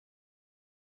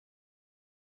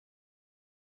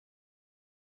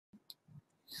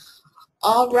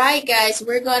All right, guys,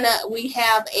 we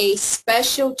have a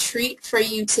special treat for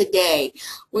you today.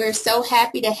 We're so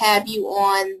happy to have you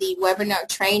on the webinar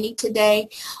training today.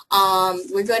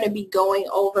 We're going to be going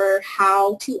over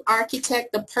how to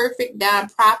architect the perfect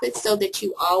nonprofit so that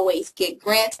you always get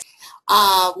grants.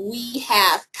 We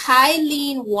have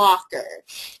Kylene Walker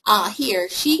here.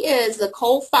 She is the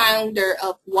co-founder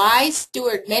of Wise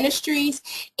Steward Ministries,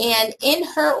 and in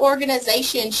her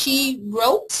organization, she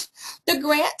wrote the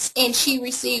grants, and she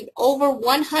received over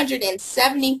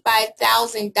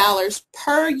 $175,000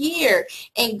 per year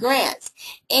in grants.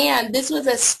 And this was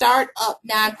a startup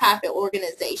nonprofit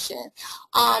organization.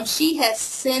 She has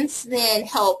since then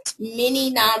helped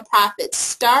many nonprofits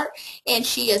start, and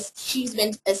she's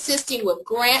been assisting with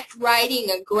grant writing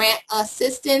and grant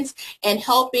assistance and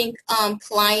helping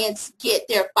clients get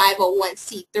their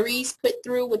 501c3s put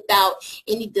through without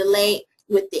any delay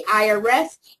with the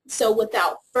IRS. So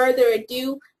without further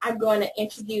ado, I'm going to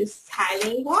introduce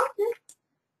Kylene Walker.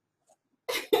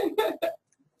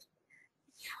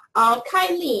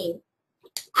 Kylene,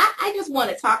 I just want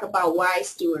to talk about Wise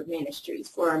Steward Ministries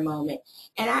for a moment,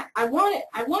 and I want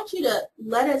you to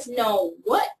let us know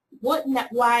what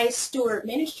Wise Steward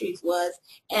Ministries was,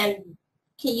 and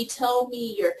can you tell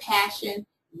me your passion?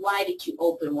 Why did you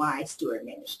open Wise Steward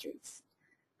Ministries?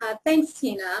 Thanks,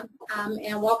 Tina,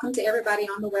 and welcome to everybody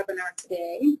on the webinar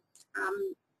today.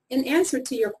 In answer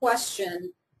to your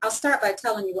question, I'll start by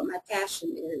telling you what my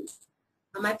passion is.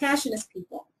 My passion is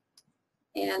people,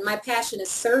 and my passion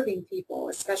is serving people,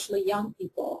 especially young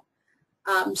people.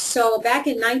 So back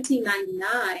in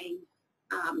 1999,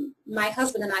 my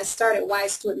husband and I started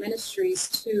Wise Steward Ministries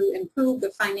to improve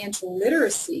the financial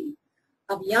literacy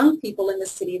of young people in the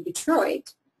city of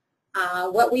Detroit.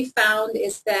 What we found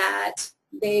is that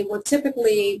they were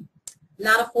typically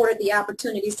not afforded the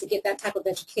opportunities to get that type of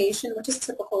education, which is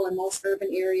typical in most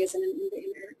urban areas and in the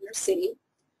inner city.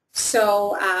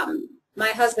 So my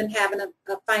husband having a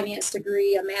finance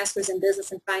degree, a master's in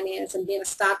business and finance, and being a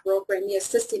stockbroker, and me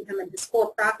assisting him in his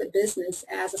for-profit business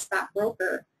as a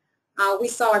stockbroker, we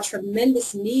saw a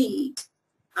tremendous need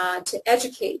to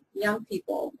educate young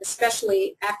people,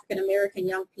 especially African-American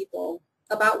young people,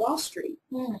 about Wall Street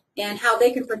and how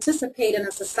they can participate in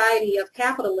a society of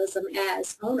capitalism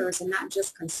as owners and not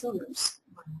just consumers.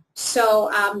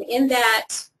 So in that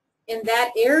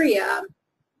area,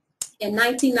 in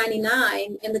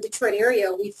 1999, in the Detroit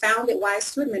area, we founded Wise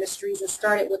Steward Ministries and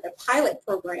started with a pilot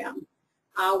program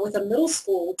with a middle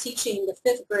school teaching the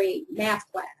 5th grade math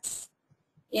class.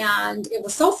 And it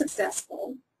was so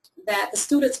successful that the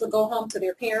students would go home to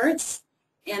their parents,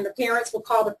 and the parents will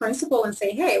call the principal and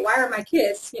say, hey, why are my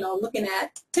kids, looking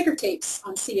at ticker tapes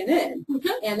on CNN?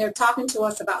 And they're talking to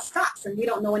us about stocks, and we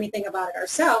don't know anything about it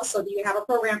ourselves, so do you have a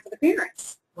program for the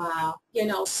parents? Wow.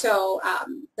 So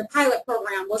the pilot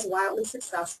program was wildly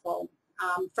successful.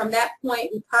 From that point,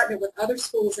 we partnered with other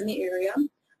schools in the area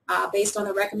based on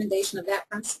the recommendation of that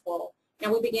principal,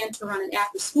 and we began to run an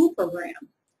after-school program.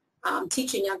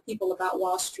 Teaching young people about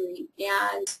Wall Street,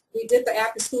 and we did the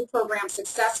after-school program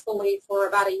successfully for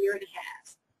about a year and a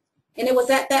half. And it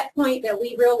was at that point that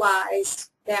we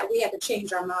realized that we had to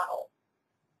change our model.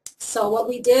 So what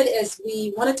we did is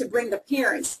we wanted to bring the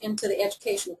parents into the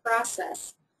educational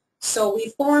process. So we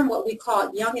formed what we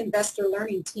called young investor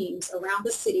learning teams around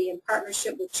the city in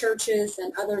partnership with churches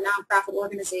and other nonprofit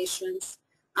organizations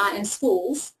and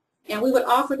schools. And we would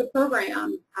offer the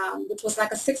program, which was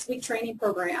like a 6-week training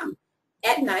program,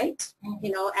 at night,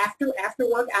 after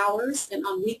work hours and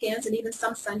on weekends and even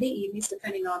some Sunday evenings,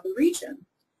 depending on the region.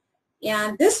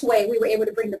 And this way, we were able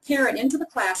to bring the parent into the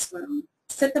classroom,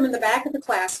 sit them in the back of the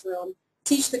classroom,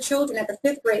 teach the children at the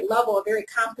 5th grade level a very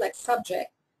complex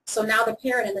subject. So now the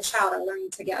parent and the child are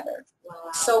learning together.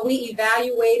 Wow. So we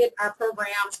evaluated our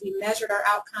programs, we measured our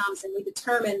outcomes, and we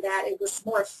determined that it was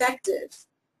more effective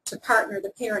to partner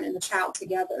the parent and the child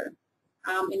together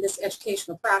in this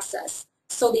educational process.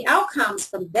 So the outcomes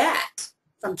from that,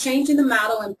 from changing the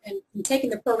model and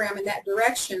taking the program in that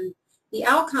direction, the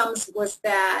outcomes was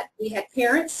that we had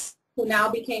parents who now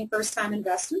became first-time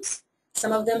investors.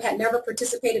 Some of them had never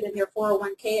participated in their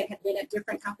 401k and had been at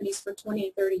different companies for 20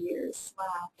 and 30 years.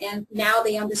 Wow. And now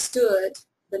they understood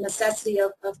the necessity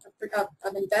of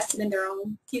investing in their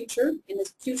own future, in the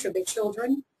future of their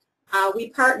children. We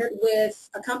partnered with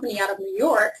a company out of New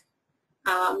York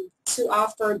to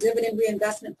offer dividend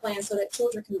reinvestment plans so that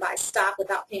children can buy stock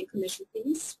without paying commission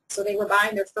fees. So they were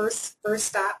buying their first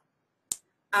stock.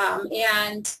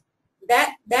 And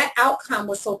that outcome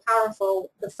was so powerful,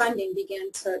 the funding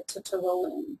began to roll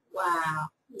in. Wow.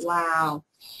 Wow.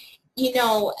 you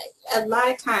know, a lot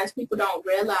of times people don't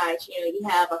realize, you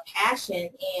have a passion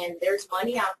and there's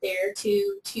money out there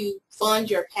to fund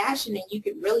your passion, and you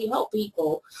can really help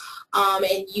people.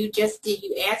 And you just did,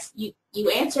 you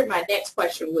answered my next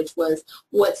question, which was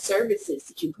what services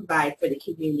did you provide for the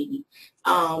community?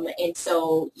 And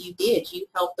so you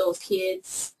helped those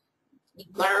kids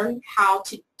learn how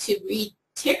to read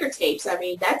ticker tapes. I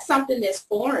mean, that's something that's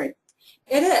foreign.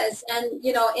 It is, and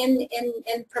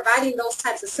in providing those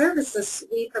types of services,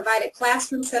 we provided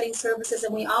classroom setting services,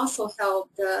 and we also held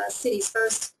the city's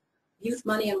first Youth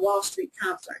Money and Wall Street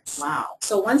conference. Wow!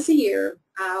 So once a year,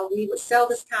 we would sell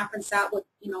this conference out with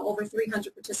over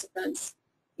 300 participants,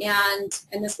 and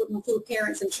this would include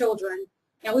parents and children.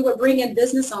 And we would bring in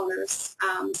business owners,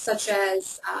 such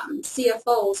as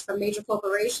CFOs from major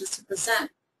corporations, to present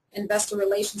investor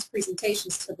relations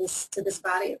presentations to this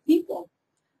body of people.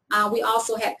 We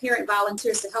also had parent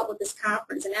volunteers to help with this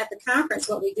conference. And at the conference,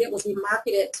 what we did was we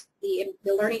marketed the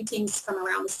learning teams from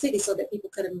around the city so that people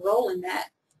could enroll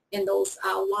in those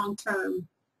long-term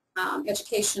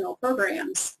educational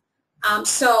programs.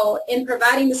 So in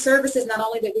providing the services, not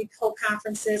only did we hold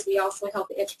conferences, we also held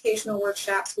the educational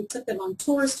workshops. We took them on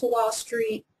tours to Wall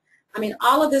Street. I mean,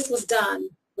 all of this was done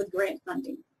with grant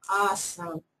funding.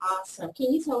 Awesome, awesome.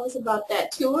 Can you tell us about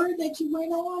that tour that you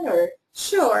went on? Or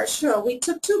Sure. We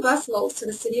took 2 busloads to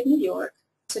the city of New York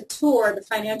to tour the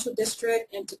financial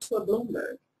district and to tour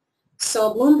Bloomberg.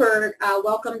 So Bloomberg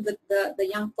welcomed the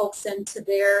young folks into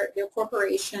their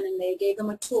corporation, and they gave them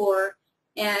a tour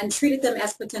and treated them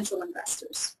as potential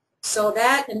investors. So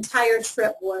that entire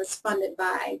trip was funded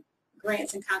by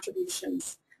grants and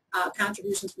contributions,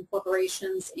 contributions from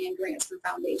corporations and grants from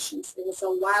foundations. It was a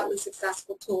wildly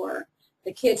successful tour.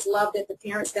 The kids loved it. The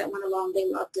parents that went along, they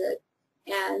loved it.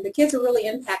 And the kids were really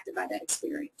impacted by that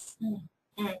experience.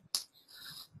 Mm-hmm.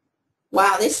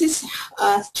 Wow, this is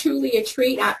truly a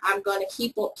treat. I'm going to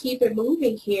keep it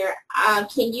moving here.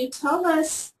 Can you tell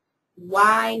us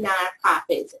why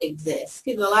nonprofits exist?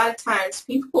 Because a lot of times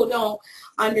people don't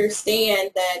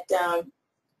understand that,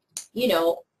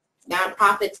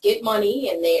 nonprofits get money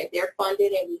and they're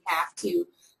funded, and we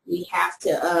have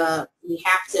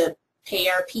to pay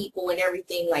our people and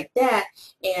everything like that.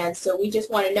 And so we just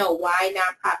want to know why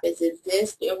nonprofits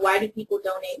exist, and why do people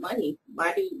donate money?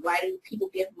 Why do people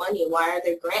give money? Why are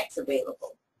there grants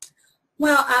available?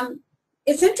 Well,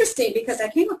 it's interesting because I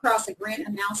came across a grant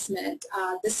announcement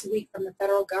this week from the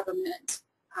federal government.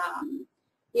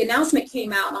 The announcement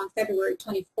came out on February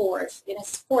 24th, and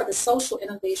it's for the Social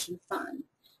Innovation Fund.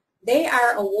 They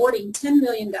are awarding $10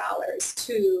 million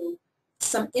to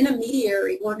some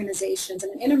intermediary organizations,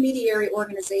 and an intermediary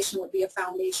organization would be a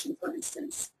foundation, for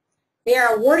instance. They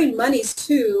are awarding monies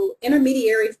to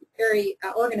intermediary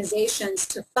organizations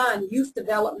to fund youth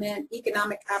development,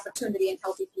 economic opportunity, and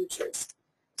healthy futures.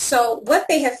 So what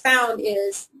they have found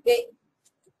is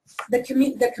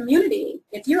the community,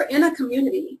 if you're in a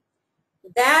community,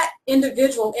 that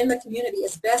individual in the community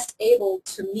is best able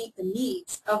to meet the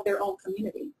needs of their own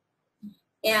community.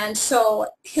 And so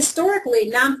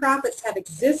historically, nonprofits have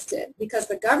existed because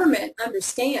the government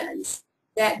understands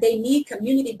that they need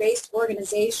community-based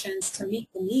organizations to meet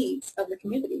the needs of the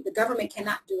community. The government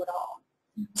cannot do it all.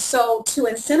 So to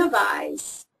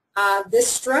incentivize this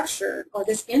structure or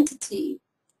this entity,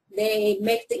 they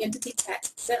make the entity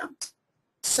tax exempt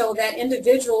so that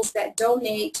individuals that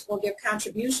donate or give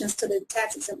contributions to the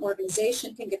tax exempt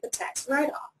organization can get the tax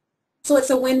write-off. So it's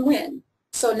a win-win.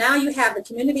 So now you have the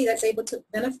community that's able to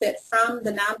benefit from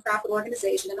the nonprofit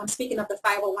organization, and I'm speaking of the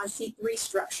 501c3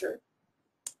 structure.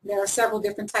 There are several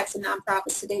different types of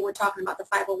nonprofits. Today we're talking about the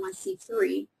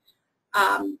 501c3.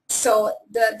 So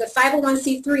the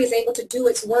 501c3 is able to do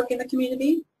its work in the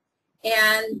community,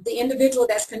 and the individual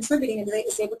that's contributing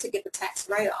is able to get the tax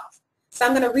write-off. So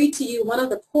I'm going to read to you one of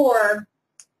the core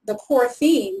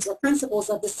themes or principles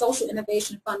of the Social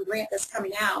Innovation Fund grant that's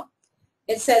coming out.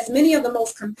 It says, many of the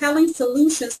most compelling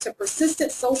solutions to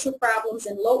persistent social problems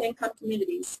in low-income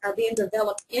communities are being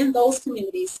developed in those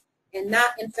communities and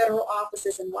not in federal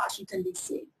offices in Washington,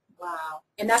 D.C. Wow.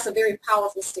 And that's a very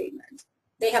powerful statement.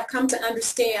 They have come to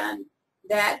understand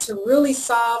that to really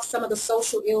solve some of the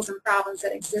social ills and problems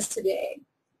that exist today,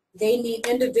 they need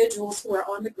individuals who are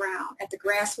on the ground at the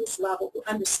grassroots level who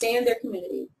understand their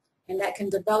community and that can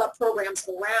develop programs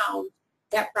around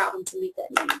that problem to meet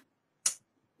that need.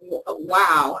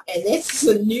 Wow, and this is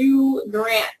a new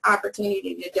grant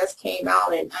opportunity that just came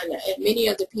out, and many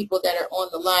of the people that are on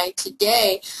the line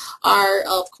today are,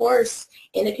 of course,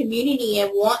 in the community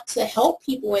and want to help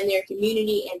people in their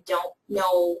community and don't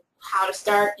know how to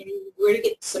start and where to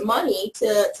get some money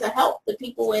to help the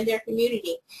people in their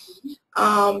community.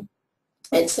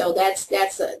 And so that's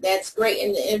great.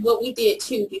 And what we did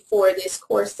too before this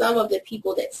course, some of the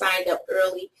people that signed up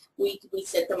early, we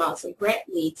sent them out some grant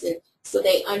leads, and so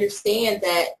they understand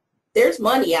that there's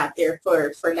money out there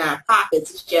for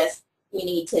nonprofits. It's just we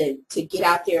need to get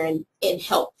out there and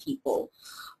help people.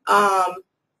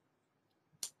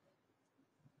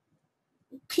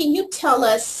 Can you tell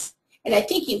us, and I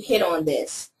think you hit on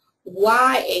this,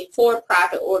 why a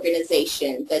for-profit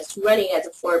organization that's running as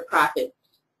a for-profit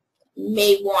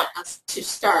may want us to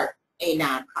start a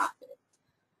nonprofit?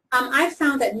 I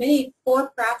found that many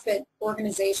for-profit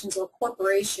organizations or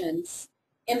corporations,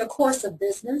 in the course of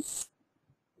business,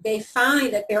 they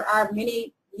find that there are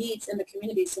many needs in the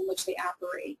communities in which they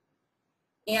operate.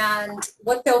 And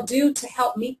what they'll do to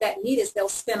help meet that need is they'll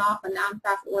spin off a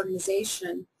nonprofit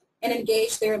organization and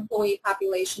engage their employee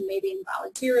population, maybe in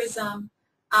volunteerism,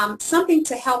 something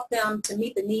to help them to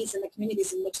meet the needs in the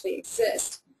communities in which they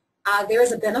exist. There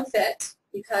is a benefit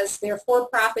because their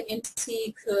for-profit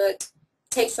entity could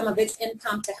take some of its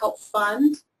income to help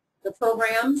fund the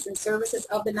programs and services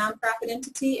of the nonprofit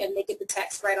entity, and they get the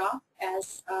tax write-off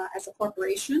as a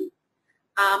corporation.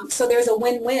 So there's a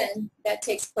win-win that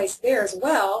takes place there as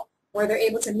well, where they're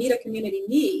able to meet a community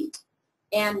need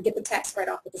and get the tax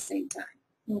write-off at the same time.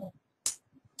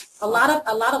 A lot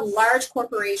of large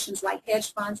corporations like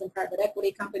hedge funds and private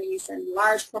equity companies and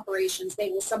large corporations, they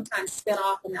will sometimes spin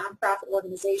off a nonprofit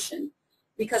organization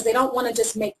because they don't want to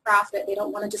just make profit. They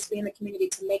don't want to just be in the community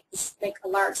to make a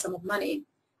large sum of money.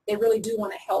 They really do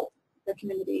want to help their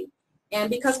community. And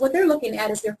because what they're looking at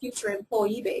is their future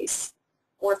employee base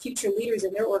or future leaders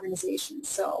in their organization.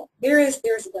 So there is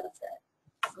a benefit.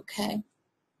 Okay.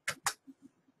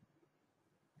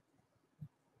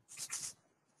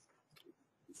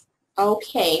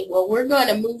 Okay, well, we're going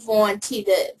to move on to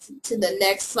the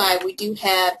next slide. We do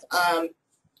have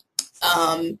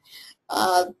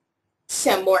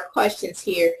some more questions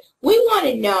here. We want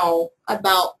to know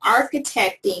about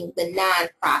architecting the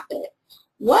nonprofit.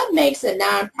 What makes a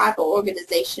nonprofit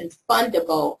organization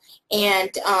fundable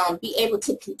and be able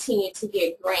to continue to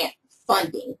get grant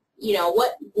funding? You know,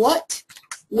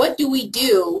 what do we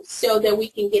do so that we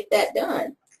can get that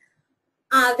done?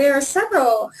 There are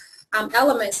several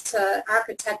elements to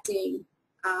architecting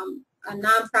a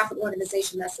nonprofit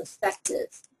organization that's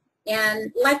effective.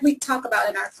 And like we talk about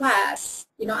in our class,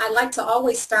 you know, I like to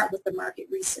always start with the market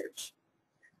research.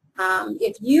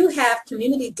 If you have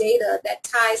community data that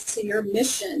ties to your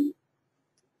mission,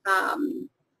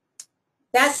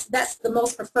 that's the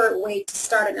most preferred way to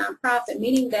start a nonprofit,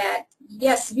 meaning that,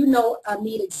 yes, you know a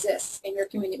need exists in your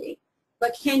community,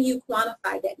 but can you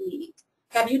quantify that need?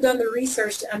 Have you done the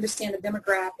research to understand the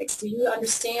demographics? Do you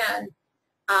understand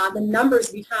the numbers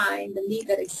behind the need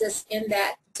that exists in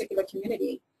that particular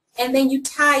community? And then you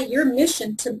tie your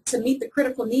mission to meet the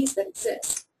critical needs that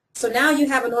exist. So now you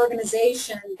have an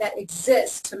organization that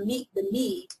exists to meet the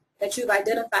need that you've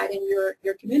identified in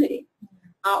your community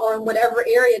or in whatever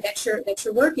area that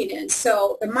you're working in.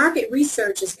 So the market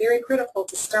research is very critical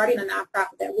to starting a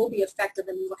nonprofit that will be effective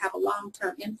and will have a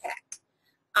long-term impact.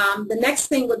 The next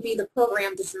thing would be the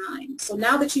program design. So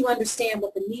now that you understand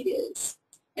what the need is,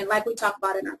 and like we talked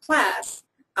about in our class,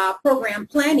 program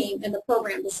planning and the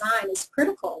program design is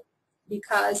critical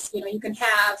because, you know, you can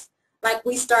have, like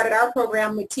we started our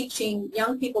program with teaching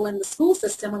young people in the school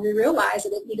system and we realized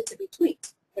that it needed to be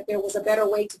tweaked, that there was a better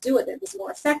way to do it that was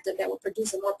more effective, that would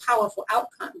produce a more powerful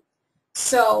outcome.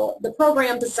 So the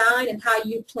program design and how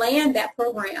you plan that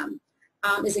program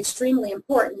is extremely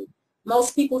important.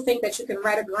 Most people think that you can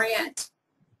write a grant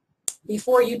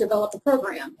before you develop the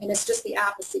program, and it's just the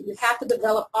opposite. You have to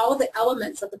develop all of the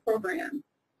elements of the program,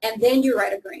 and then you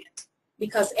write a grant,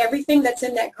 because everything that's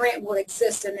in that grant will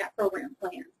exist in that program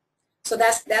plan. So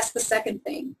that's the second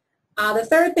thing. The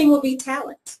third thing will be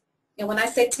talent. And when I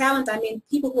say talent, I mean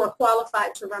people who are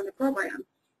qualified to run the program.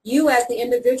 You as the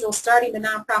individual starting the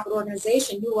nonprofit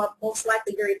organization, you are most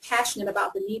likely very passionate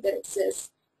about the need that exists.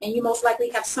 And you most likely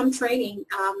have some training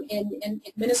in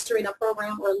administering a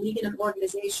program or leading an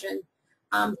organization.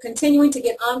 Continuing to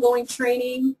get ongoing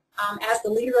training as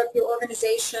the leader of your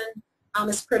organization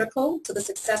is critical to the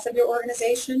success of your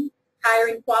organization.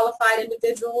 Hiring qualified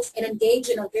individuals and engage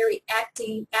in a very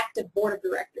active board of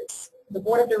directors. The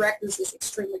board of directors is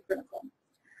extremely critical.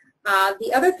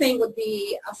 The other thing would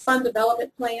be a fund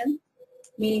development plan,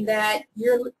 meaning that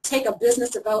you take a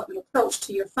business development approach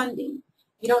to your funding.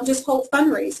 You don't just hold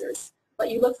fundraisers,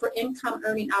 but you look for income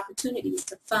earning opportunities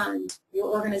to fund your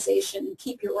organization and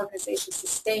keep your organization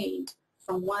sustained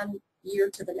from one year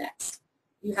to the next.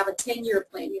 You have a 10-year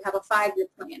plan, you have a 5-year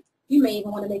plan. You may even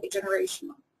want to make it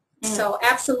generational. So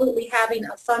absolutely having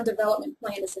a fund development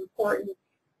plan is important.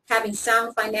 having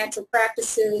sound financial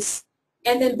practices,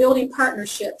 and then building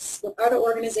partnerships with other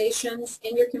organizations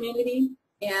in your community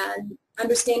and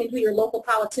understanding who your local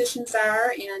politicians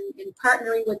are and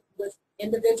partnering with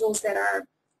individuals that are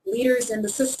leaders in the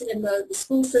system, in the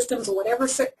school systems or whatever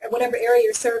area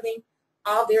you're serving,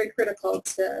 all very critical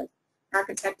to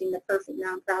architecting the perfect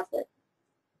nonprofit.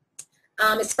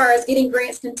 As far as getting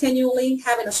grants continually,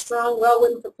 having a strong,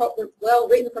 well-written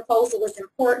proposal is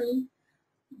important,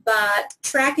 but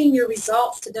tracking your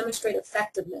results to demonstrate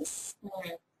effectiveness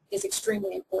is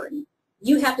extremely important.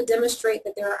 You have to demonstrate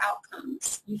that there are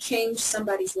outcomes. You change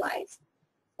somebody's life.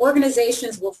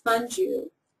 Organizations will fund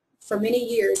you for many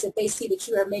years if they see that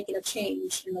you are making a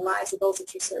change in the lives of those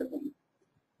that you're serving.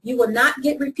 You will not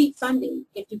get repeat funding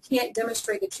if you can't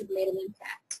demonstrate that you've made an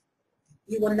impact.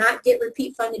 You will not get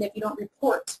repeat funding if you don't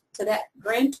report to that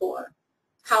grantor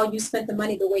how you spent the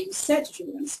money the way you said you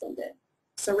were going to spend it.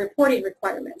 So reporting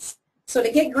requirements. So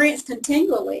to get grants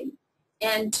continually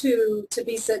and to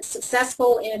be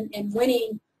successful in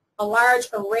winning a large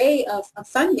array of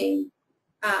funding,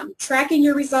 tracking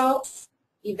your results,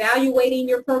 evaluating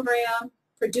your program,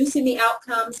 producing the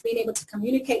outcomes, being able to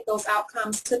communicate those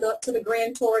outcomes to the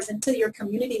grantors and to your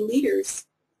community leaders,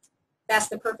 that's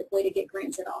the perfect way to get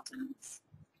grants at all times.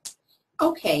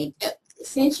 Okay,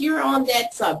 since you're on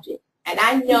that subject, and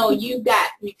I know you got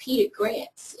repeated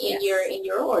grants in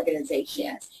your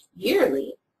organization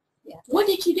yearly. Yes. What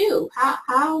did you do?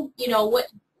 How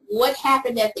what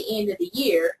happened at the end of the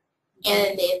year?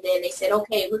 And then they said,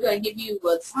 okay, we're going to give you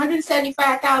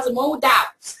 $175,000 more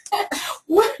dollars.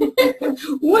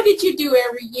 What did you do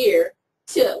every year?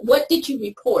 What did you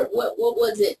report? What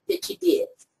was it that you did?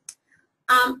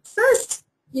 First,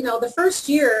 the first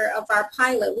year of our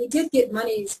pilot, we did get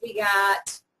monies. We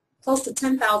got close to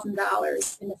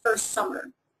 $10,000 in the first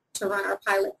summer to run our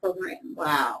pilot program.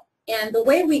 Wow. And the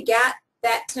way we got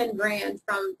that 10 grand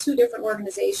from 2 different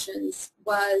organizations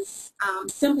was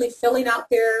simply filling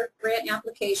out their grant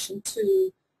application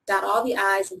to dot all the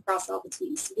I's and cross all the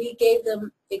T's. We gave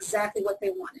them exactly what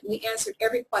they wanted. We answered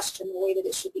every question the way that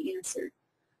it should be answered.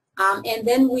 And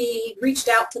then we reached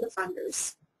out to the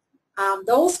funders.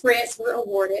 Those grants were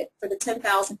awarded for the $10,000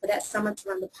 for that summer to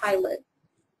run the pilot.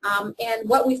 And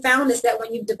what we found is that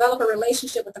when you develop a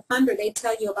relationship with a funder, they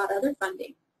tell you about other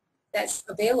funding that's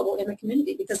available in the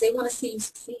community because they want to see you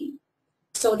succeed.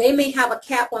 So they may have a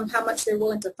cap on how much they're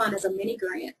willing to fund as a mini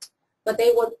grant, but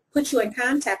they will put you in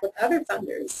contact with other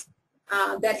funders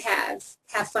that have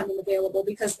funding available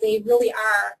because they really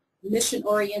are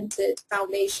mission-oriented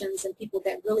foundations and people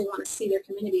that really want to see their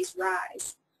communities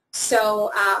rise.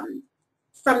 So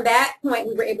from that point,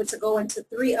 we were able to go into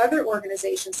 3 other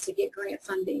organizations to get grant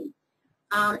funding.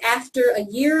 After a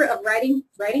year of writing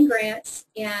grants,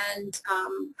 and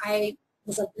I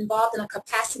was involved in a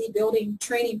capacity building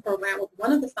training program with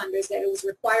one of the funders that it was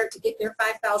required to get their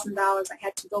 $5,000. I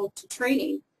had to go to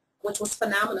training, which was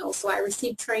phenomenal. So I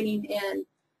received training in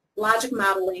logic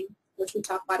modeling, which we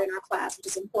talk about in our class, which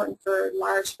is important for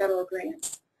large federal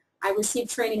grants. I received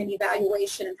training in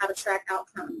evaluation and how to track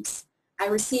outcomes. I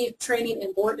received training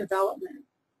in board development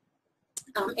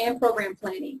and program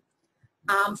planning.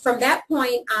 From that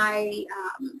point, I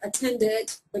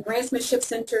attended the Grantsmanship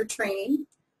Center training,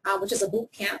 which is a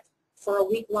boot camp for a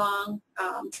week-long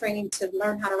training to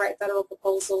learn how to write federal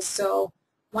proposals. So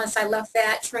once I left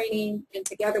that training and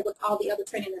together with all the other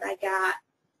training that I got,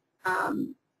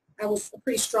 I was a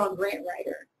pretty strong grant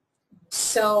writer.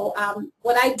 So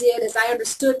what I did is I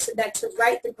understood that to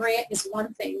write the grant is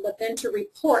one thing, but then to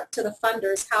report to the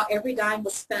funders how every dime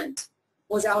was spent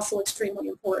was also extremely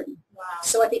important. Wow.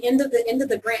 So at the end of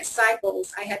the grant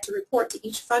cycles, I had to report to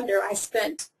each funder I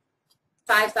spent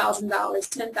 $5,000,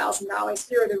 $10,000.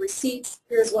 Here are the receipts.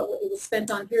 Here's what it was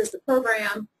spent on. Here's the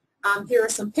program. Here are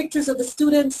some pictures of the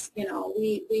students.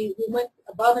 We went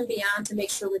above and beyond to make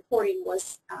sure reporting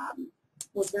was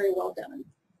very well done.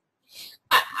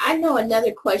 I know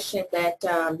another question that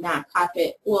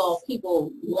nonprofit,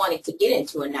 people wanting to get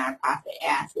into a nonprofit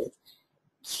ask is,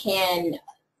 can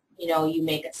you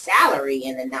make a salary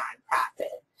in a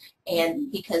nonprofit?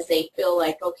 And because they feel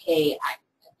like, okay,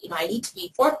 I need to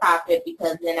be for profit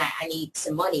because then I need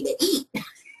some money to eat.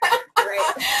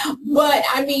 Right. But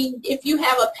I mean, if you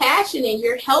have a passion and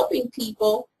you're helping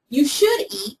people, you should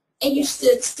eat and you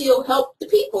should still help the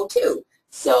people too.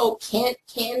 So can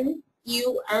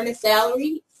you earn a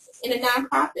salary in a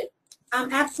nonprofit?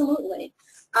 Absolutely.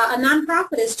 A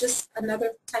nonprofit is just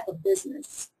another type of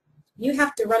business. You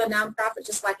have to run a nonprofit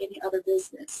just like any other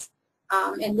business.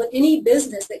 And with any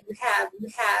business that you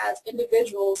have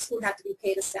individuals who have to be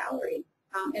paid a salary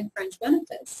and fringe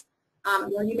benefits.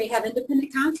 Or you may have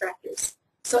independent contractors.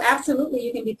 So absolutely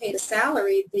you can be paid a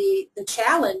salary. The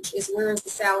challenge is, where is the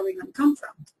salary going to come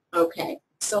from? Okay.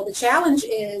 So the challenge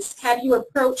is, have you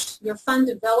approached your fund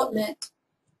development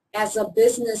as a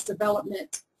business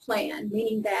development plan,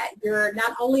 meaning that you're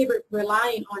not only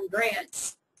relying on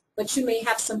grants, but you may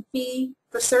have some fee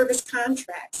for service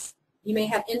contracts. You may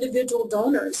have individual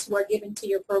donors who are giving to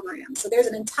your program. So there's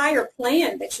an entire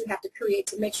plan that you have to create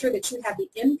to make sure that you have the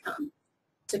income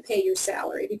to pay your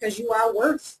salary, because you are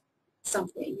worth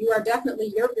something. You are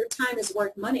definitely, your time is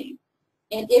worth money.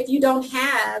 And if you don't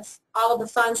have all of the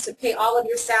funds to pay all of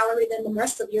your salary, then the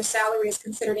rest of your salary is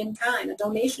considered in kind, a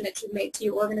donation that you make to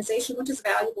your organization, which is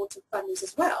valuable to funders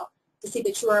as well, to see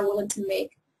that you are willing to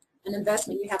make an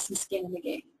investment. You have some skin in the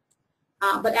game.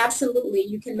 But absolutely,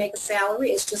 you can make a salary.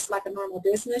 It's just like a normal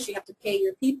business. You have to pay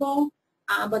your people,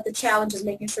 but the challenge is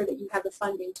making sure that you have the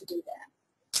funding to do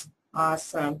that.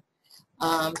 Awesome.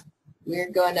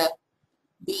 We're going to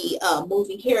be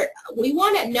moving here. We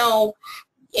want to know,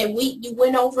 and you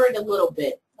went over it a little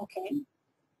bit. Okay.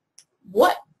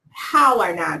 How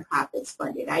are nonprofits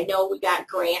funded? I know we got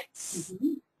grants,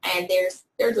 and there's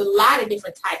a lot of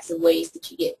different types of ways that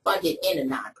you get funded in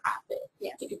a nonprofit.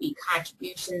 Yes. It could be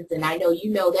contributions, and I know you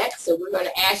know that, so we're going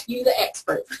to ask you, the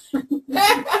expert.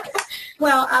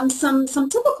 Well, some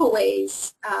typical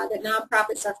ways that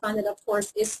nonprofits are funded, of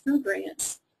course, is through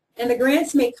grants. And the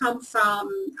grants may come from,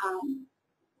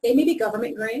 they may be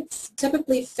government grants.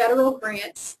 Typically, federal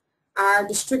grants are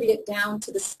distributed down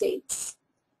to the states.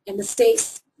 And the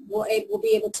states will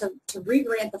be able to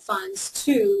re-grant the funds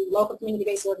to local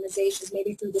community-based organizations,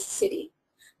 maybe through the city.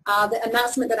 The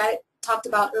announcement that I talked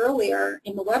about earlier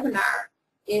in the webinar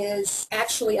is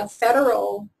actually a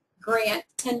federal grant,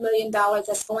 $10 million,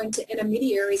 that's going to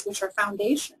intermediaries, which are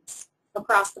foundations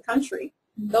across the country.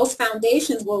 Those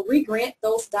foundations will re-grant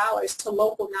those dollars to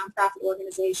local nonprofit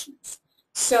organizations.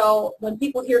 So when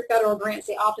people hear federal grants,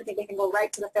 they often think they can go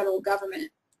right to the federal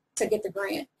government to get the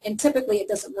grant, and typically it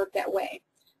doesn't work that way.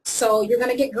 So you're going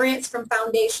to get grants from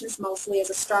foundations mostly as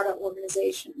a startup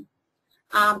organization.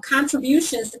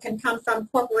 Contributions that can come from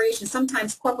corporations.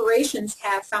 Sometimes corporations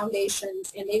have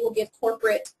foundations, and they will give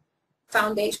corporate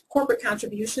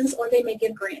contributions, or they may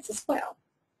give grants as well.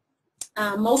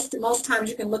 Most times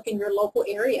you can look in your local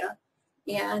area,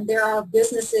 and there are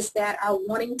businesses that are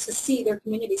wanting to see their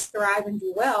communities thrive and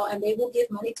do well, and they will give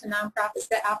money to nonprofits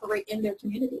that operate in their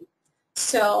community.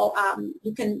 So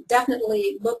you can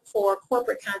definitely look for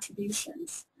corporate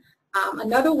contributions.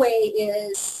 Another way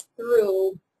is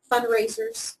through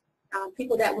fundraisers,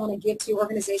 people that want to give to your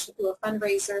organization through a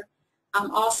fundraiser.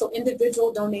 Also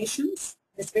individual donations.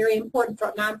 It's very important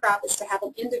for nonprofits to have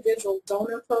an individual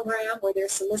donor program where they're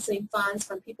soliciting funds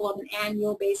from people on an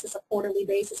annual basis, a quarterly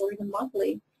basis, or even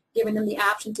monthly, giving them the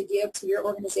option to give to your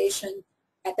organization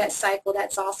at that cycle.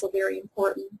 That's also very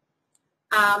important.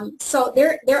 So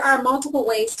there are multiple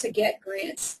ways to get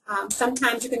grants.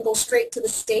 Sometimes you can go straight to the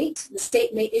state. The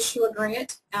state may issue a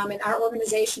grant. In our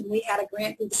organization, we had a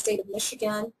grant through the state of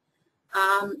Michigan.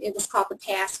 It was called the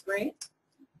PASS grant.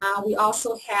 We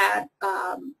also had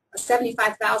a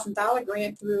 $75,000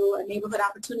 grant through a neighborhood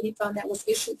opportunity fund that was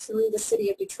issued through the city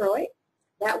of Detroit.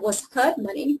 That was HUD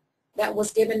money that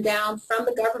was given down from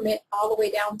the government all the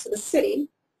way down to the city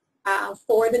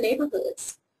for the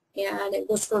neighborhoods. And it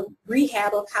was for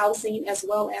rehab of housing as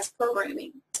well as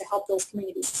programming to help those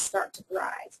communities start to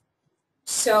thrive.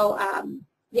 So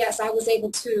yes, I was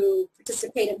able to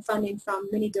participate in funding from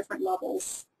many different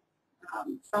levels,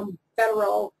 from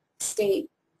federal, state,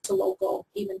 to local,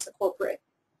 even to corporate.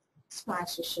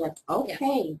 Sponsorship.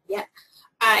 Okay. Yeah.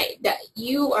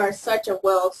 You are such a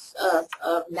wealth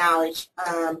of knowledge.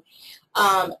 I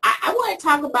want to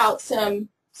talk about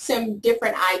some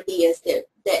different ideas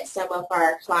that some of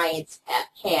our clients have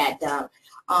had.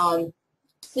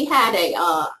 We had a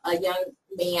young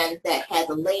man that has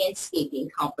a landscaping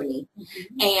company,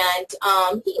 and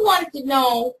he wanted to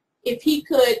know if he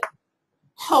could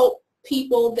help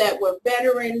people that were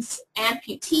veterans,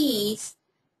 amputees,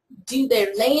 do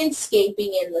their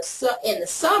landscaping in the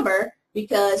summer,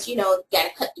 because you know, you got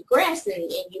to cut the grass,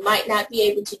 and you might not be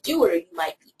able to do it, or you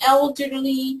might be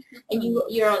elderly and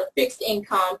you're on a fixed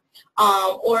income,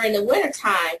 or in the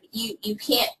wintertime you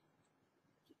can't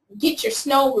get your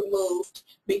snow removed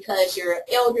because you're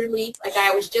elderly. Like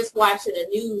I was just watching a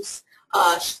news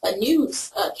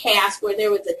cast where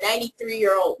there was a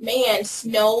 93-year-old man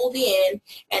snowed in,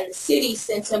 and the city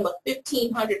sent him a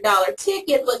 $1,500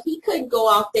 ticket, but he couldn't go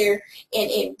out there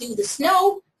and do the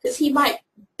snow because he might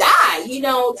die, you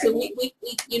know. So we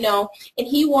you know, and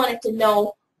he wanted to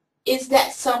know, is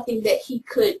that something that he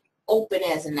could open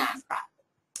as a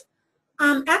nonprofit?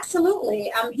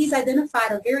 Absolutely. He's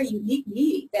identified a very unique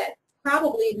need that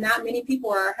probably not many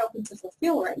people are helping to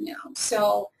fulfill right now.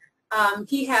 So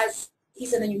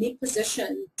he's in a unique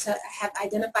position to have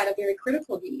identified a very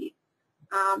critical need.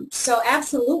 So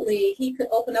absolutely, he could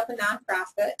open up a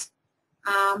nonprofit.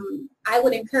 I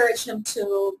would encourage him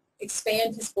to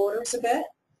expand his borders a bit,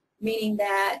 meaning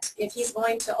that if he's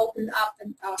going to open up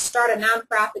and start a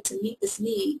nonprofit to meet this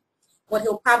need, what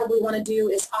he'll probably want to do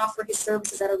is offer his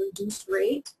services at a reduced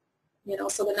rate.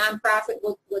 So the nonprofit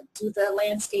would do the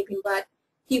landscaping, but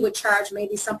he would charge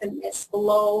maybe something that's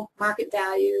below market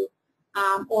value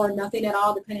or nothing at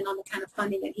all, depending on the kind of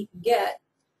funding that he can get.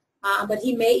 But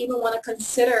he may even want to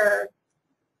consider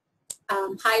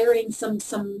hiring some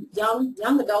young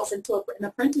adults into an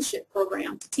apprenticeship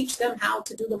program to teach them how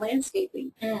to do the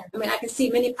landscaping. I mean, I can see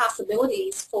many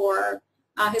possibilities for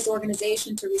his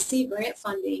organization to receive grant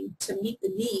funding to meet the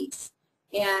needs,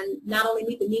 and not only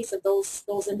meet the needs of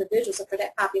those individuals or for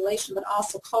that population, but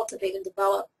also cultivate and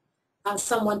develop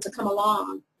someone to come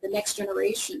along, the next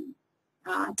generation,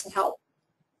 to help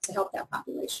that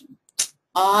population.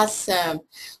 Awesome.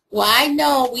 Well, I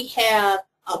know we have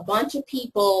a bunch of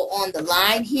people on the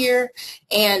line here,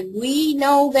 and we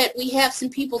know that we have some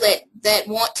people that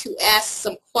want to ask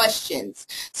some questions.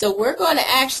 So we're going to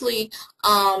actually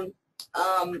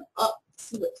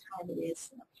see what time it is.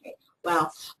 Okay.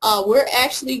 Wow. We're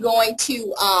actually going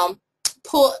to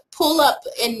pull up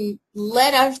and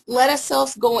let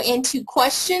ourselves go into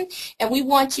question, and we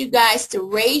want you guys to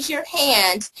raise your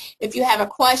hand if you have a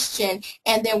question,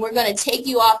 and then we're going to take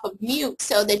you off of mute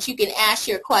so that you can ask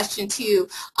your question to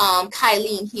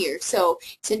Kylene here. So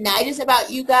tonight is about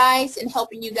you guys and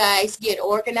helping you guys get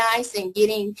organized and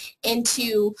getting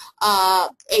into a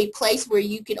place where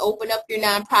you can open up your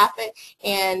nonprofit,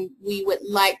 and we would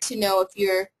like to know if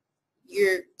you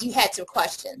had some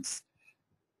questions.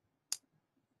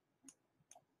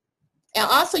 And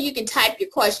also you can type your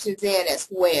questions in as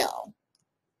well.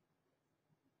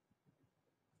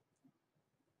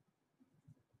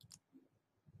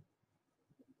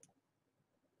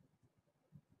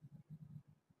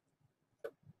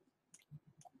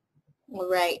 All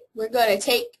right, we're gonna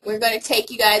take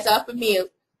you guys off of mute.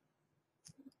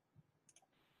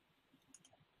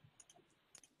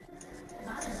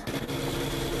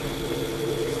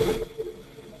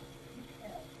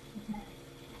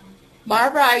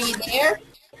 Barbara, are you there?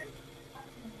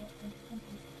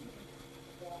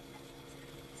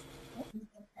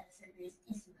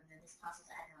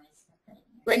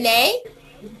 Renee?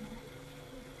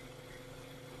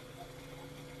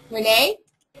 Renee?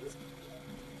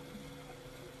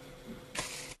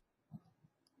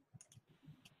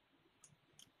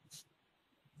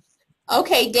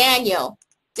 Okay, Daniel.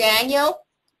 Daniel?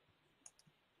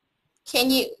 Can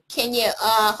you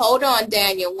hold on,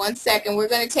 Daniel, 1 second. We're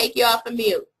going to take you off of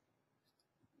mute.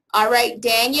 All right,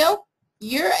 Daniel,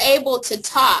 you're able to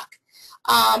talk.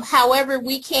 However,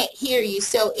 we can't hear you.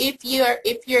 So if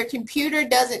your computer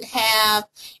doesn't have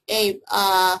a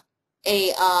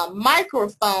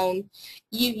microphone,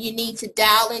 you need to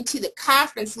dial into the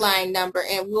conference line number,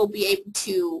 and we'll be able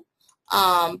to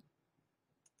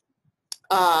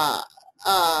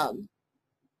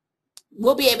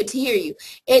we'll be able to hear you.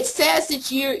 It says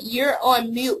that you're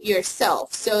on mute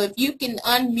yourself. So if you can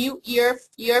unmute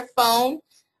your phone,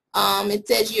 it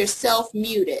says you're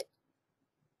self-muted.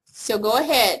 So go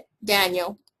ahead,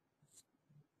 Daniel.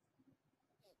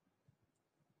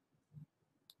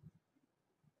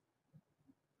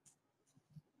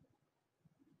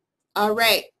 All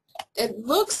right. It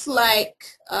looks like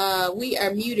we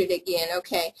are muted again.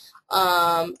 Okay.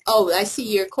 Oh, I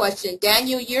see your question.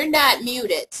 Daniel, you're not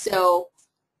muted. So,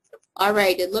 all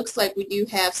right. It looks like we do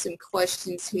have some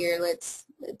questions here. Let's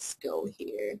go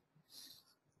here.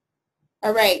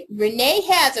 All right, Renee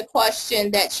has a question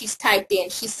that she's typed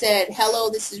in. She said, hello,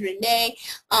 this is Renee.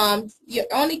 Your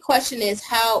only question is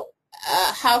how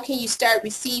can you start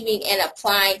receiving and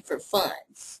applying for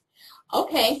funds?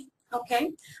 Okay.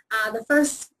 Okay. The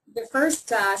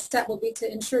first step will be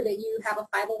to ensure that you have a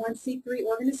 501c3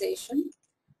 organization.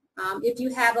 If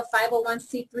you have a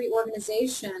 501c3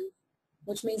 organization,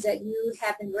 which means that you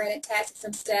have been granted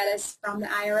tax-exempt status from the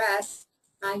IRS,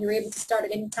 you're able to start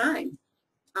at any time.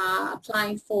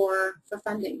 Applying for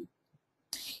funding.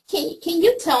 Can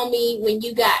you tell me when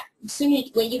you got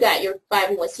your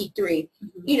 501c3,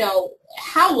 you know,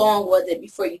 how long was it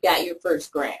before you got your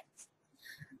first grant?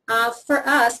 For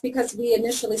us, because we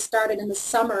initially started in the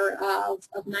summer of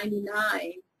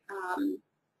 '99,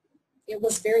 it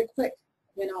was very quick.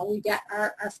 You know, we got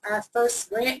our first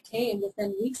grant came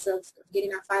within weeks of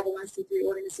getting our 501c3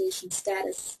 organization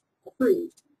status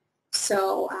approved.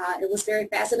 So it was very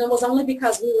fast, and it was only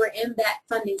because we were in that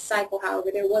funding cycle. However,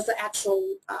 there was an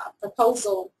actual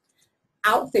proposal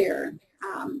out there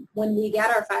when we got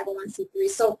our 501c3.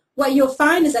 So what you'll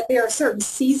find is that there are certain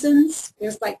seasons.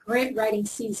 There's like grant writing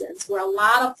seasons where a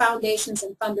lot of foundations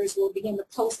and funders will begin to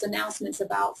post announcements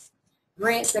about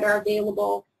grants that are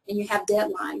available, and you have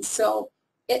deadlines. So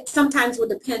it sometimes will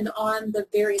depend on the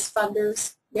various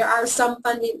funders. There is some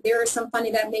funding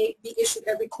that may be issued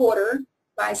every quarter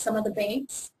by some of the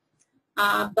banks.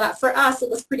 But for us, it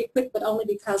was pretty quick, but only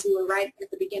because we were right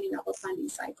at the beginning of a funding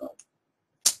cycle.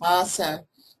 Awesome.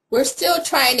 We're still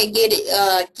trying to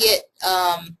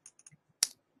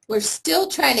we're still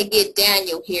trying to get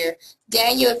Daniel here.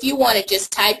 Daniel, if you want to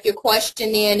just type your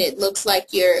question in, it looks like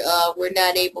we're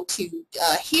not able to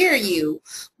hear you.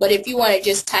 But if you want to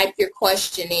just type your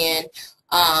question in,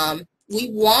 we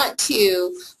want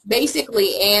to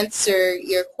basically answer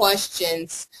your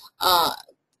questions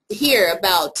here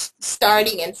about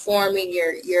starting and forming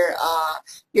your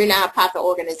nonprofit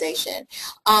organization.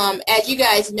 As you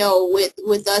guys know,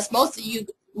 with us, most of you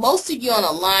on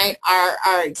the line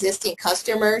are existing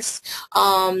customers,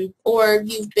 or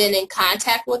you've been in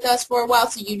contact with us for a while,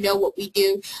 so you know what we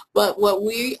do. But what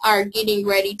we are getting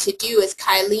ready to do is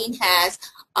Kylene has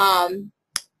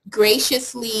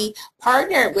graciously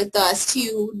partnered with us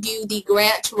to do the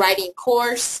grant writing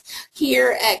course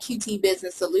here at QT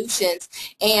Business Solutions,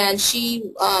 and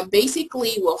she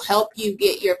basically will help you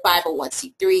get your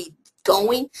 501c3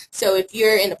 going. So if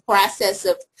you're in the process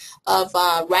of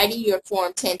writing your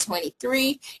Form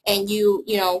 1023, and you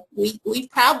know we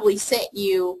probably sent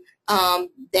you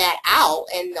that out,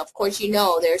 and of course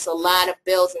there's a lot of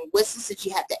bells and whistles that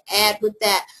you have to add with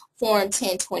that Form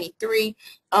 1023.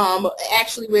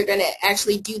 Actually, we're going to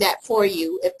actually do that for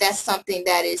you if that's something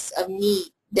that is of need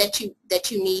that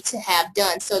you need to have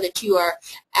done, so that you are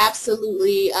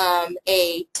absolutely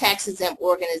a tax-exempt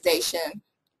organization.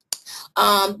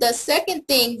 The second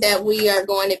thing that we are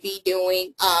going to be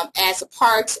doing as a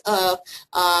part of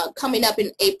coming up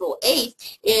in April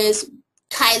 8th is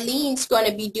Kylene's going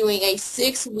to be doing a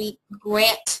 6-week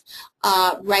grant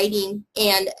writing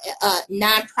and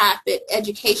nonprofit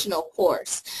educational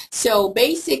course. So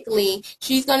basically,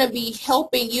 she's going to be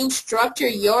helping you structure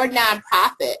your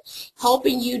nonprofit,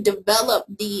 helping you develop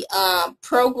the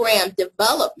program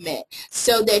development,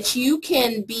 so that you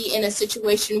can be in a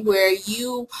situation where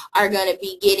you are going to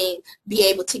be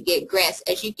able to get grants.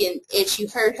 As you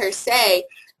heard her say,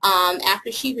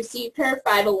 after she received her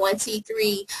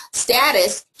 501c3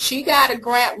 status, she got a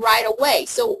grant right away.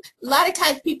 So a lot of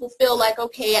times people feel like,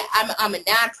 okay, I'm a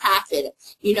nonprofit,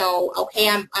 okay,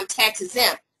 I'm tax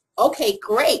exempt. Okay,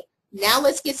 great. Now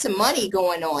let's get some money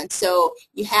going on. So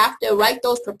you have to write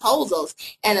those proposals.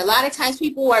 And a lot of times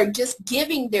people are just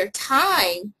giving their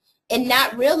time and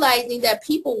not realizing that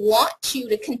people want you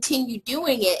to continue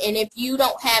doing it. And if you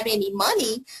don't have any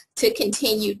money to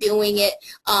continue doing it,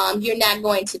 you're not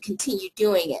going to continue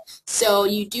doing it. So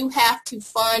you do have to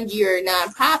fund your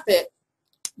nonprofit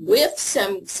with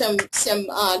some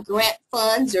grant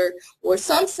funds or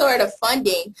some sort of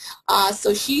funding.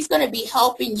 So she's going to be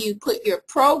helping you put your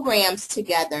programs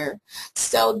together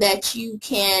so that you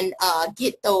can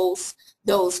get those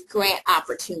grant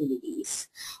opportunities.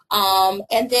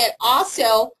 And then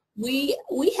also we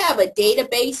have a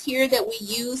database here that we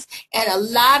use, and a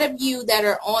lot of you that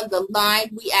are on the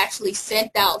line, we actually sent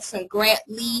out some grant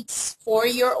leads for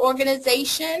your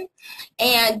organization.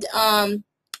 And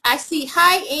I see,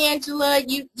 hi Angela,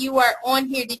 you are on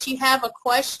here. Did you have a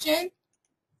question?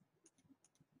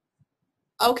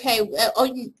 Okay,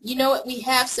 oh, you know what, we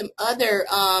have some other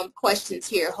questions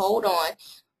here. Hold on.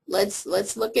 Let's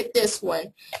look at this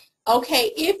one.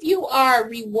 Okay, if you are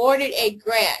rewarded a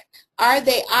grant, are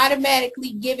they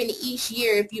automatically given each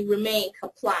year if you remain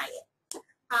compliant?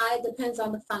 It depends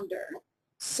on the funder.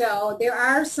 So there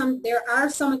are some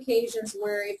occasions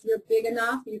where if you're big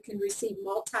enough, you can receive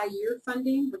multi-year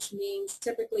funding, which means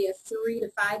typically a 3 to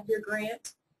 5 year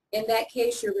grant. In that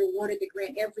case, you're rewarded the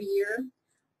grant every year.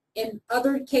 In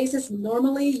other cases,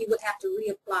 normally you would have to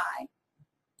reapply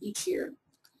each year.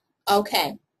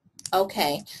 Okay.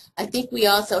 Okay, I think we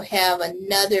also have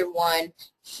another one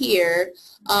here.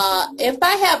 If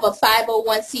I have a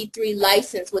 501c3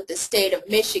 license with the state of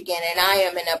Michigan and I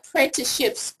am an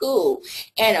apprenticeship school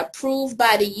and approved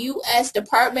by the U.S.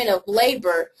 Department of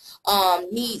Labor,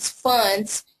 needs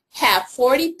funds, have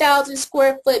 40,000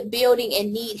 square foot building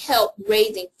and need help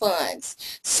raising funds.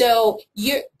 So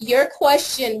your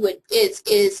question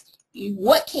is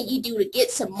what can you do to get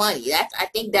some money? I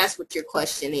think that's what your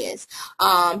question is.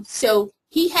 So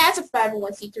he has a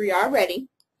 501c3 already.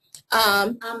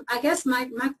 I guess my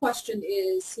question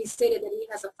is, he stated that he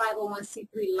has a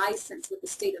 501c3 license with the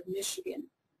state of Michigan.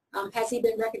 Has he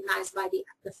been recognized by the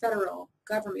federal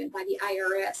government, by the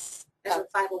IRS, as a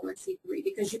 501c3?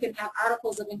 Because you can have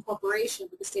articles of incorporation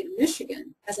with the state of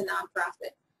Michigan as a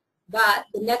nonprofit, but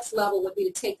the next level would be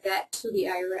to take that to the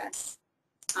IRS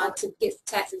to get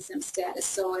tax exempt status.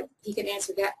 So he can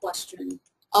answer that question.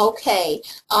 Okay.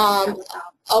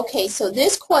 Okay, so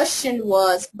this question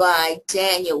was by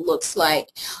Daniel, looks like.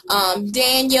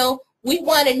 Daniel, we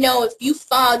want to know if you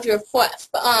filed your Form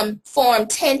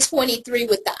 1023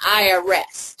 with the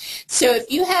IRS. So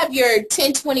if you have your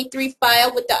 1023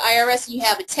 filed with the IRS, you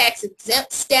have a tax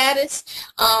exempt status.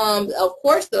 Of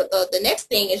course, the next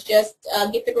thing is just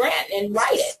get the grant and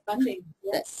write it. Funding.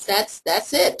 Yes. That's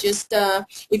it. Just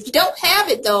if you don't have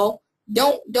it though,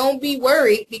 don't be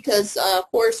worried, because of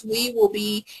course we will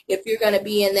be, if you're going to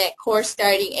be in that course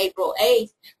starting April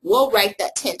 8th, we'll write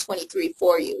that 1023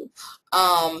 for you.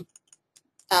 All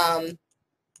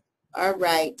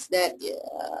right, that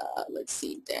let's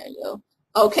see, Daniel.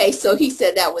 Okay, so he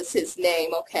said that was his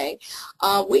name. Okay,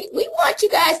 we want you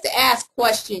guys to ask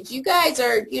questions. You guys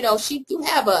are, you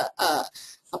have a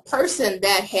person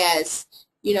that has,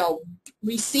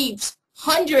 received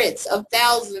hundreds of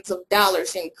thousands of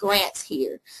dollars in grants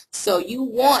here. So you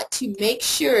want to make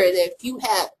sure that if you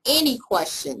have any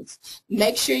questions,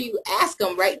 make sure you ask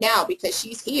them right now, because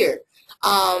she's here.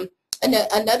 And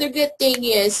another good thing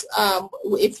is,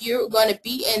 if you're going to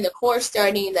be in the course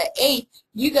starting the 8th,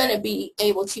 you're going to be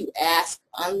able to ask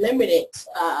unlimited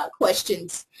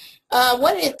questions.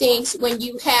 One of the things when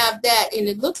you have that, and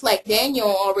it looks like Daniel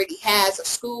already has a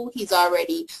school. He's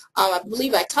already, I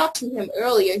believe I talked to him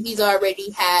earlier. He's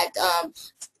already had,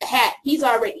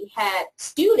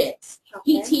 students. Okay.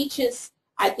 He teaches,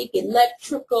 I think,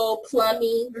 electrical,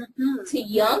 plumbing to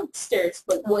youngsters.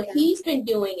 But what he's been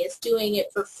doing is doing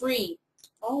it for free.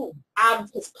 Oh, out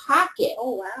of his pocket.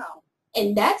 Oh, wow.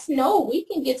 And we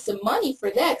can get some money for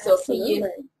that. Absolutely. So can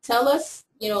you tell us,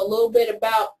 a little bit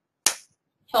about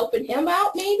helping him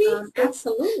out, maybe?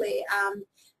 Absolutely.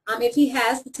 If he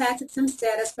has the tax exempt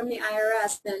status from the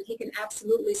IRS, then he can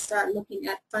absolutely start looking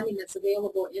at funding that's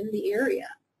available in the area.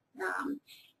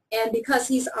 And because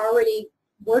he's already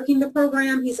working the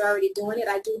program, he's already doing it,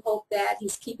 I do hope that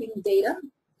he's keeping data,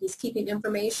 he's keeping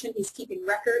information, he's keeping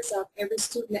records of every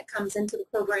student that comes into the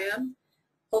program.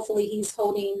 Hopefully he's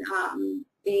holding,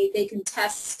 they can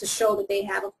test to show that they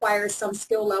have acquired some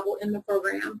skill level in the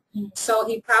program. So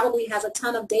he probably has a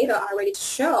ton of data already to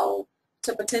show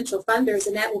to potential funders,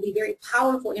 and that will be very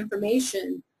powerful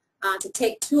information to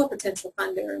take to a potential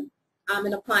funder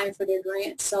in applying for their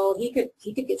grant. So he could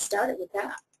get started with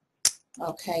that.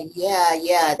 Okay, yeah,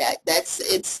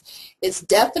 it's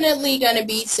definitely going to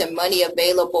be some money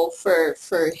available for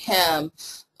him.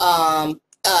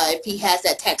 If he has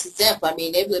that tax exempt, I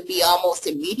mean, it would be almost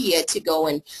immediate to go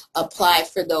and apply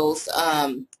for those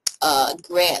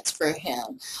grants for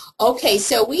him. Okay,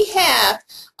 so we have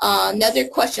another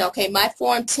question. Okay, my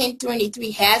Form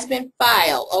 1023 has been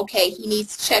filed. Okay, he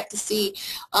needs to check to see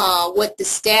what the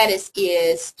status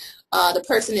is. The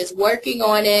person is working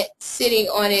on it, sitting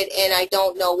on it, and I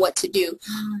don't know what to do.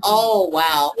 Oh,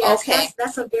 wow. Yes, okay.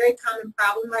 That's a very common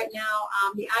problem right now.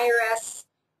 The IRS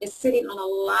is sitting on a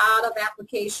lot of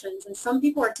applications, and some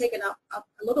people are taking a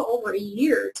little over a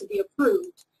year to be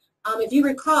approved. If you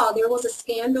recall, there was a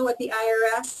scandal at the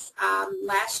IRS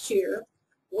last year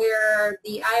where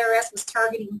the IRS was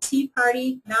targeting Tea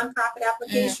Party nonprofit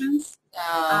applications.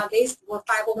 They were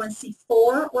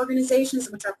 501c4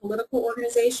 organizations, which are political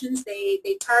organizations. They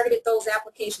targeted those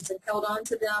applications and held on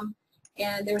to them,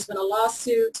 and there's been a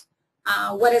lawsuit.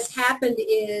 What has happened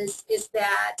is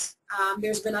that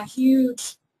there's been a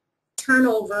huge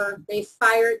turnover. They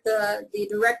fired the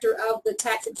director of the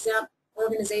tax exempt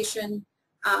organization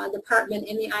department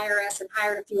in the IRS and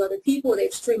hired a few other people.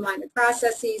 They've streamlined the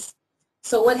processes.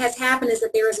 So what has happened is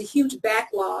that there is a huge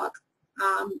backlog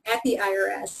at the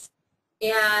IRS,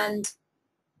 and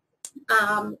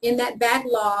in that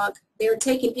backlog, they're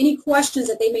taking any questions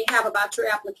that they may have about your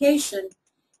application.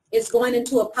 It's going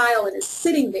into a pile and is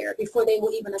sitting there before they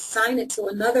will even assign it to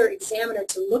another examiner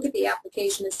to look at the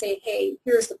application and say, hey,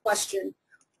 here's the question.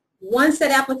 Once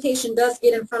that application does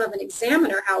get in front of an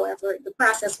examiner, however, the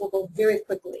process will go very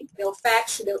quickly. They'll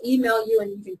fax you, they'll email you, and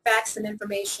you can fax them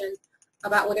information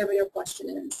about whatever your question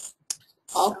is.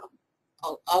 So.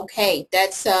 Oh, okay,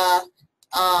 that's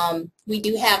we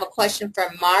do have a question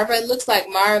from Marva. It looks like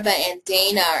Marva and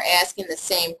Dana are asking the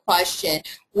same question.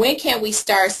 When can we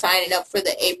start signing up for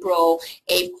the April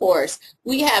 8th course?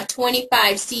 We have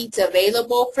 25 seats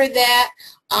available for that.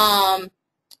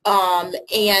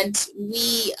 And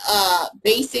we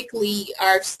basically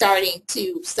are starting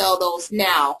to sell those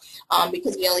now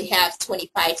because we only have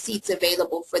 25 seats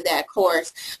available for that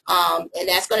course, and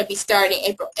that's going to be starting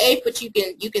April 8th. But you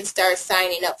can start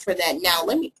signing up for that now.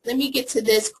 Let me get to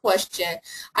this question.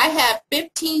 I have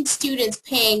 15 students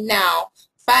paying now.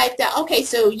 5,000. Okay,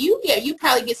 so you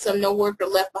probably get some no worker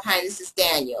left behind. This is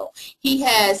Daniel. He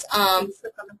has Click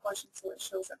on the question so it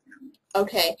shows up now.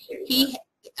 okay.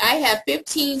 I have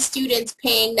 15 students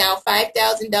paying now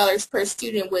 $5,000 per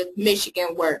student with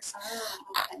Michigan Works.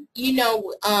 Okay. You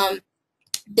know,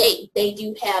 they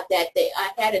do have that. I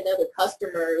had another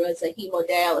customer who was a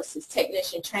hemodialysis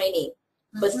technician training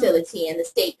facility, and the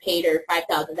state paid her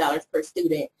 $5,000 per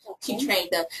student to train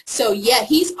them. So yeah,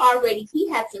 he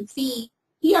had some fees.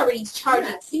 He already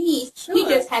charging fees. Sure. He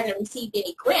just hasn't received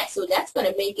any grants, so that's going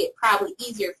to make it probably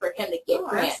easier for him to get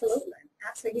grants. Absolutely.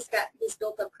 Absolutely. He's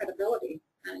built up credibility,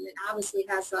 and it obviously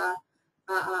has a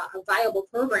viable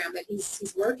program that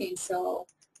he's working. So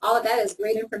all of that is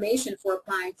great information for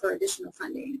applying for additional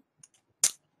funding.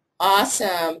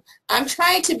 Awesome. I'm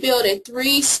trying to build a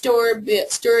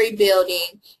 3-story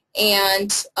building,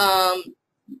 and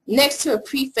next to a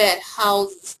prefab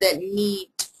houses that need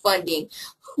funding.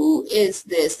 Who is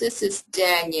this? This is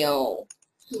Daniel.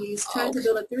 He's trying to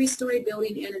build a 3-story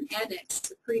building and an annex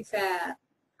to prefab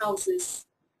houses,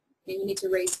 and you need to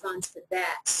raise funds for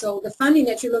that. So the funding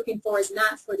that you're looking for is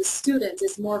not for the students,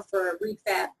 it's more for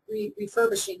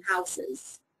refurbishing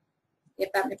houses, if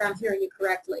I'm hearing you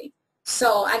correctly.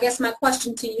 So I guess my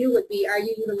question to you would be, are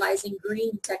you utilizing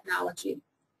green technology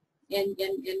in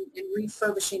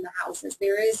refurbishing the houses?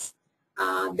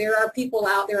 There are people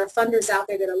out there, funders out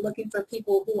there that are looking for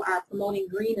people who are promoting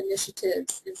green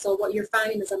initiatives. And so what you're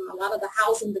finding is in a lot of the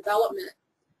housing development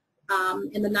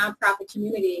in the nonprofit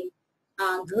community,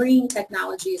 green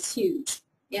technology is huge,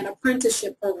 and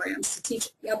apprenticeship programs to teach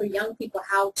other young people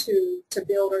how to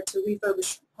build or to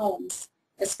refurbish homes,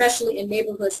 especially in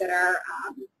neighborhoods that are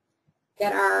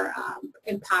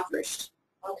impoverished.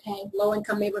 Okay,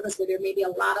 low-income neighborhoods where there may be a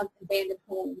lot of abandoned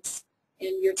homes,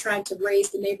 and you're trying to raise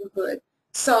the neighborhood.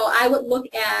 So I would look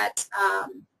at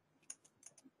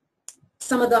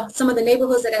some of the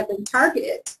neighborhoods that have been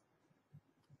targeted,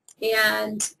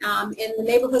 and in the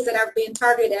neighborhoods that are being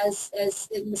targeted, as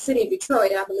in the city of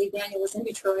Detroit, I believe Daniel was in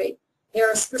Detroit,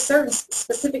 there are certain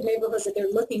specific neighborhoods that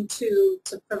they're looking to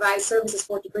provide services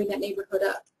for to bring that neighborhood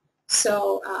up.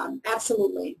 So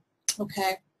absolutely.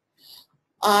 Okay.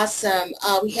 Awesome.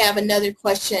 We have another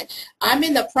question. I'm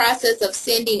in the process of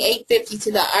sending $850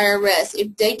 to the IRS.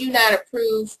 If they do not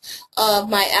approve of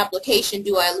my application,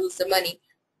 do I lose the money?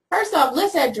 First off,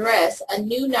 let's address a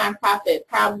new nonprofit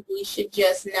probably should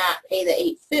just not pay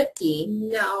the $850.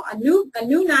 No, a new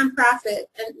nonprofit,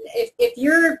 and if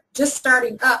you're just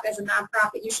starting up as a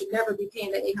nonprofit, you should never be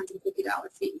paying that $850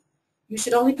 fee. You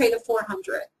should only pay the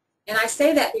 $400. And I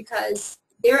say that because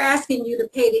they're asking you to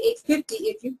pay the $850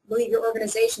 if you believe your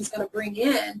organization is going to bring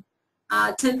in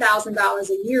 $10,000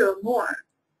 a year or more.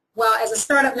 Well, as a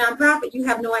startup nonprofit, you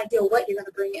have no idea what you're going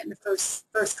to bring in the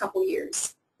first couple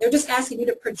years. They're just asking you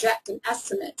to project an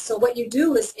estimate. So what you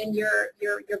do is in your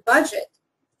budget,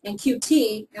 and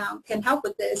QT can help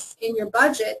with this, in your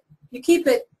budget, you keep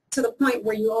it to the point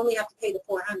where you only have to pay the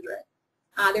 $400.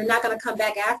 They're not going to come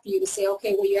back after you to say,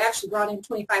 okay, well, you actually brought in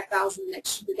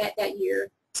 $25,000 that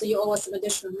year, so you owe us some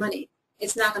additional money.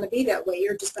 It's not going to be that way.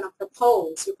 You're just going to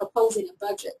propose. You're proposing a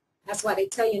budget. That's why they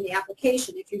tell you in the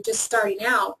application, if you're just starting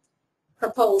out,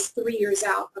 propose 3 years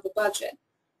out of a budget.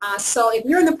 So if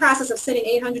you're in the process of sending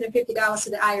 $850 to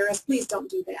the IRS, please don't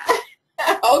do that.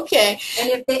 Okay. And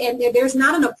if there's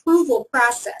not an approval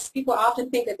process, people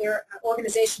often think that their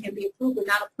organization can be approved or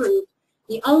not approved.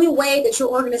 The only way that your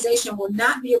organization will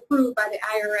not be approved by the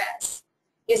IRS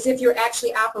is if you're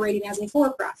actually operating as a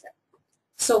for-profit.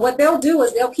 So what they'll do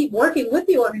is they'll keep working with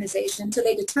the organization until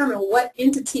they determine what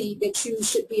entity that you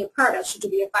should be a part of. Should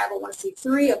you be a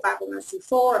 501c3, a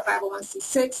 501c4, a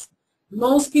 501c6?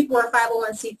 Most people are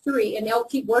 501c3, and they'll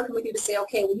keep working with you to say,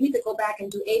 okay, well, you need to go back and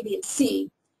do A, B, and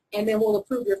C, and then we'll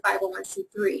approve your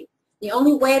 501c3. The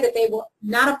only way that they will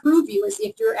not approve you is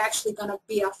if you're actually going to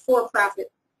be a for-profit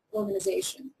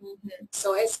organization.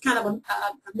 So it's kind of a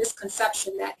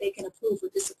misconception that they can approve or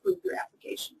disapprove your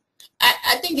application.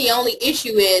 I think the only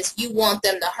issue is you want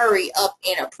them to hurry up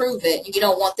and approve it. You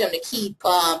don't want them to keep,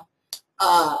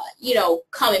 you know,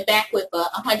 coming back with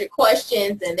 100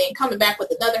 questions and then coming back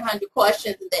with another 100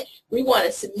 questions, and then we want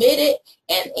to submit it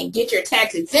and get your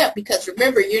tax exempt, because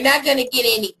remember, you're not going to get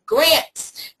any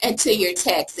grants until you're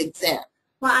tax exempt.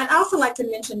 Well, I'd also like to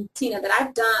mention, Tina, that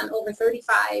I've done over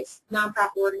 35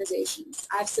 nonprofit organizations.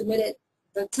 I've submitted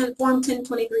Form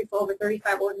 1023 for over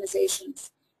 35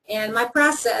 organizations. And my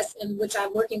process, in which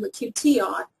I'm working with QT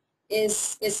on,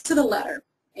 is to the letter.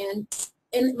 And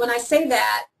when I say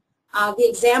that, the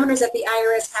examiners at the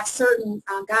IRS have certain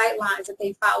guidelines that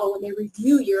they follow when they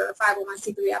review your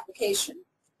 501c3 application.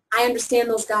 I understand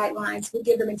those guidelines. We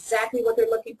give them exactly what they're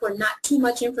looking for, not too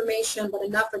much information, but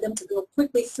enough for them to go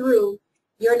quickly through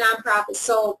your nonprofit.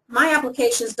 So my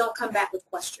applications don't come back with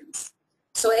questions.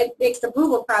 So it makes the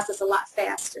approval process a lot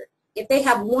faster. If they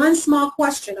have one small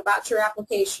question about your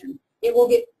application, it will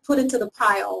get put into the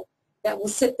pile that will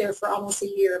sit there for almost a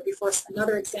year before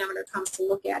another examiner comes to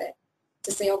look at it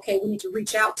to say, okay, we need to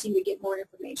reach out to you to get more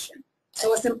information.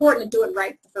 So it's important to do it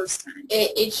right the first time.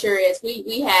 It sure is.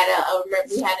 We had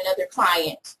another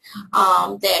client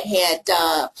that had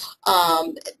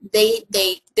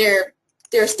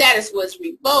their status was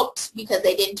revoked because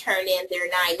they didn't turn in their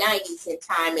 990s in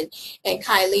time, and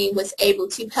Kylene was able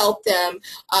to help them,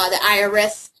 the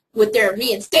IRS, with their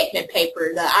reinstatement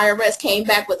paper. The IRS came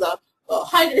back with a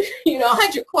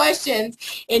 100 questions,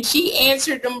 and she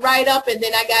answered them right up, and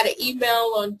then I got an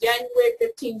email on January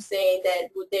 15th saying that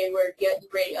they were getting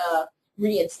ready,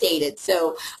 reinstated.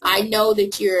 So I know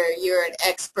that you're an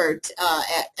expert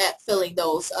at filling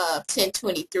those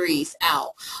 1023s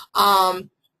out.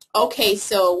 Okay,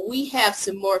 so we have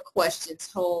some more questions.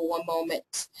 Hold one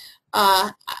moment.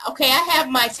 Okay, I have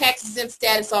my tax exempt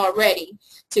status already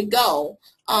to go.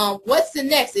 What's the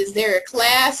next? Is there a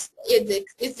class?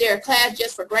 Is there a class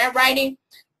just for grant writing?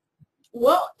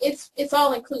 Well, it's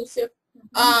all inclusive.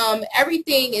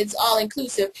 Everything is all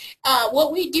inclusive.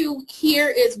 What we do here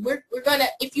is we're gonna,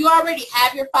 if you already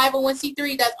have your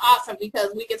 501c3, that's awesome,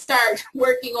 because we can start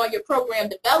working on your program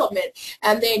development,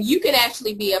 and then you can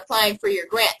actually be applying for your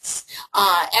grants.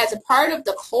 As a part of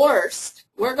the course,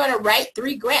 we're going to write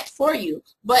 3 grants for you,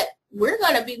 but we're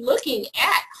going to be looking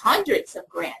at hundreds of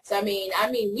grants. I mean,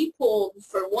 we pulled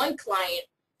for one client,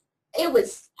 it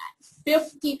was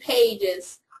 50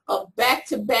 pages of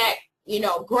back-to-back,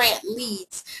 grant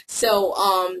leads. So,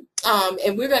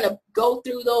 and we're going to go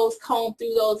through those, comb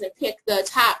through those, and pick the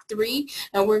top 3,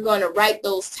 and we're going to write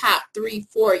those top 3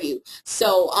 for you.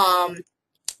 So,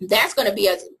 that's going to be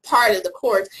a part of the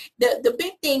course. The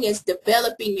big thing is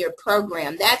developing your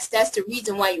program. That's the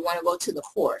reason why you want to go to the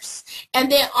course.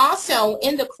 And then also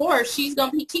in the course, she's going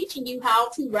to be teaching you how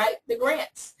to write the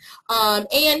grants.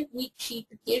 And she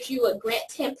gives you a grant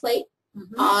template,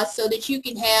 so that you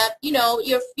can have,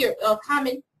 your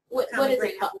common, what is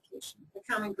it called? The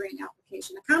common grant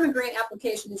application. The common grant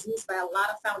application is used by a lot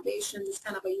of foundations. It's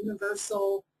kind of a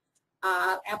universal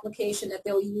application that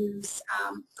they'll use.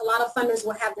 A lot of funders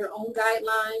will have their own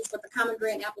guidelines, but the common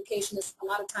grant application is a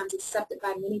lot of times accepted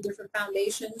by many different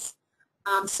foundations.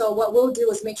 So what we'll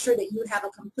do is make sure that you have a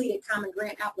completed common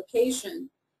grant application,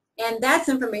 and that's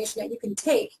information that you can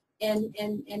take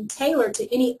and tailor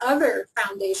to any other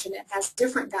foundation that has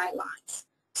different guidelines.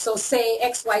 So say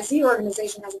XYZ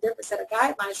organization has a different set of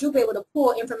guidelines, you'll be able to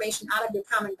pull information out of your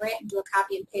common grant and do a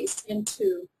copy and paste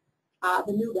into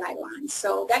the new guidelines.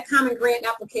 So that common grant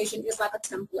application is like a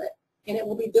template, and it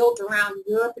will be built around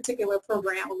your particular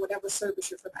program or whatever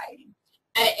service you're providing.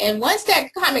 And once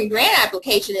that common grant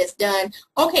application is done,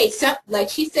 okay, so like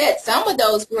she said, some of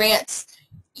those grants,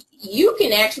 you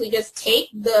can actually just take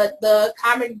the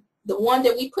one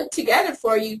that we put together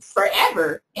for you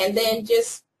forever, and then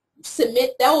just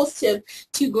submit those to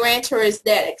grantors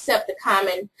that accept the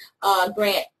common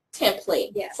grant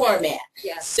template format.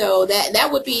 Yes. So that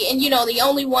would be, and the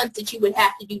only ones that you would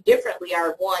have to do differently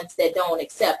are ones that don't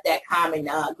accept that common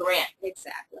grant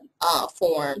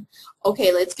form.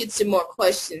 Okay, let's get some more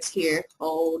questions here.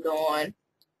 Hold on.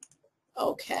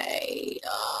 Okay,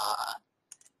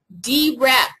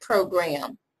 DRAP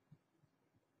program.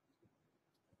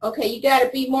 Okay, you got to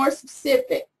be more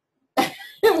specific.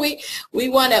 we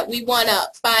wanna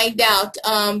find out.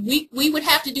 We would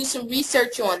have to do some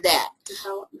research on that.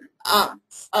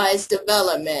 As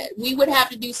development, we would have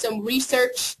to do some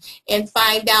research and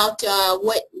find out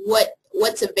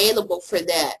what's available for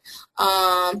that.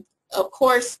 Of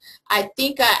course, I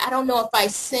think I don't know if I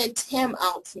sent him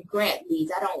out some grant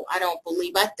leads. I don't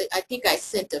believe. I think I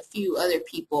sent a few other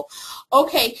people.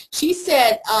 Okay, she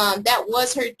said that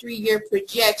was her 3-year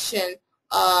projection.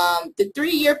 The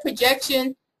 3-year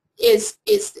projection is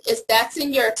that's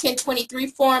in your 1023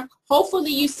 form.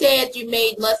 Hopefully you said you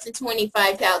made less than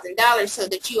 $25,000, so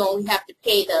that you only have to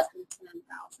pay the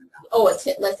less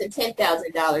than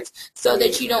 $10,000, so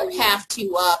that you don't have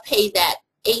to pay that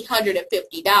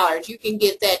 $850. You can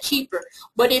get that cheaper.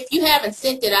 But if you haven't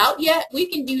sent it out yet, we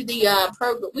can do the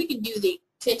program. We can do the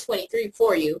 1023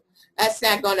 for you. That's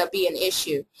not going to be an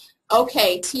issue.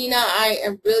 Okay, Tina, I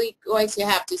am really going to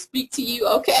have to speak to you,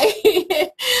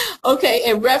 okay? Okay,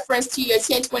 in reference to your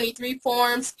 1023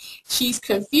 forms, she's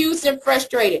confused and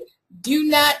frustrated. Do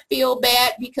not feel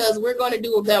bad because we're going to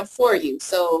do them for you.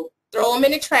 So throw them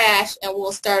in the trash and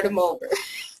we'll start them over.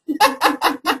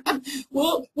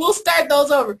 We'll start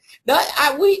those over.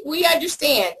 We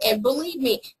understand, and believe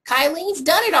me, Kylene's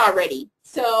done it already.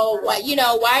 So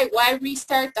why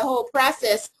restart the whole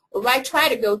process, or why try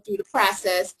to go through the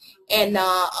process and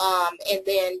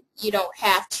then you don't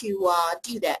have to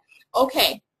do that.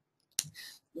 Okay.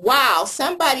 Wow,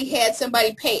 somebody had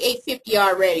somebody pay $850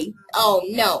 already. Oh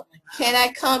no. Can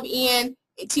I come in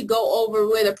to go over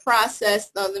with a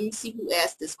process? Let me see who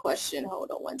asked this question.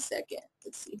 Hold on one second.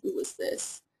 Let's see, who was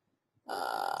this?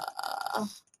 I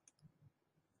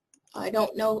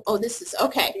don't know. Oh, this is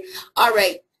okay. All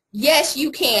right. Yes,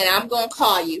 you can. I'm going to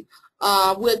call you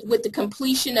with the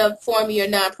completion of forming your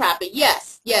nonprofit.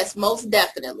 Yes, yes, most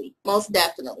definitely. Most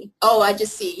definitely. Oh, I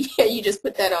just see. You just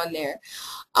put that on there.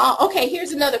 Okay,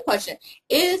 here's another question.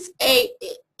 It's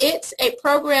a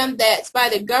program that's by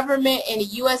the government and the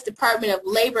U.S. Department of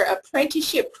Labor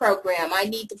apprenticeship program. I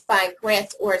need to find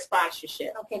grants or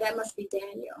sponsorship. Okay, that must be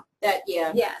Daniel.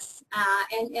 Yeah. Yes,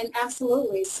 and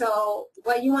absolutely. So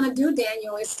what you want to do,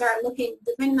 Daniel, is start looking,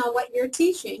 depending on what you're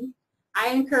teaching, I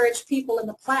encourage people in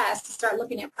the class to start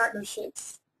looking at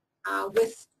partnerships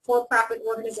with for-profit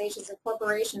organizations and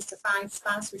corporations to find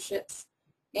sponsorships,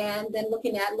 and then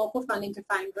looking at local funding to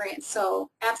find grants. So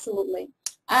absolutely,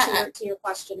 to your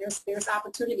question, there's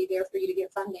opportunity there for you to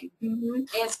get funding and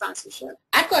sponsorship.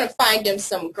 I'm going to find him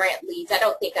some grant leads. I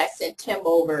don't think I sent him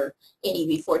over any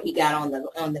before he got on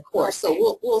the course, okay.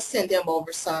 So we'll send him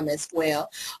over some as well.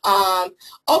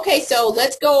 Okay, so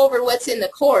let's go over what's in the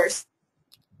course.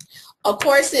 Of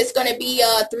course, it's going to be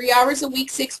 3 hours a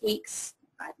week, 6 weeks.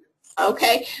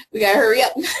 Okay, we got to hurry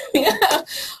up.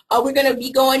 We're going to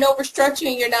be going over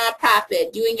structuring your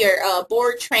nonprofit, doing your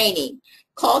board training,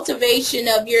 cultivation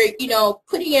of your,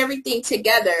 putting everything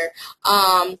together.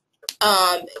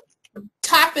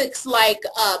 Topics like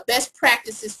best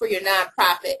practices for your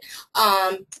nonprofit,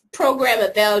 program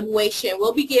evaluation.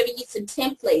 We'll be giving you some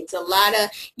templates. A lot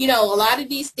of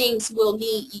these things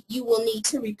you will need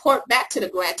to report back to the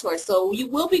grantor. So you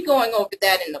will be going over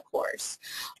that in the course.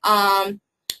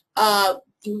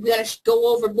 We're going to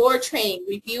go over board training,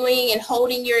 reviewing and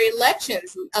holding your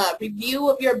elections, review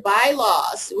of your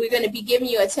bylaws. We're going to be giving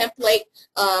you a template,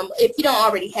 if you don't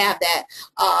already have that,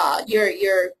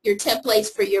 your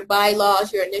templates for your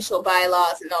bylaws, your initial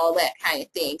bylaws, and all that kind of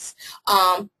things.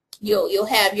 You'll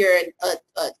have your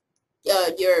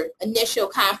initial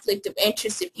conflict of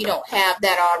interest. If you don't have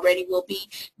that already, we'll be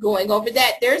going over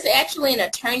that. There's actually an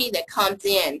attorney that comes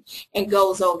in and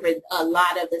goes over a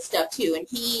lot of the stuff too, and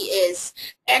he is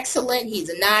excellent. He's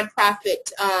a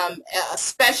nonprofit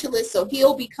specialist, so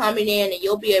he'll be coming in and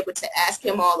you'll be able to ask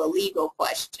him all the legal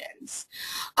questions.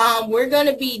 We're going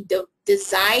to be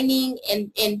designing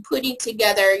and putting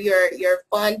together your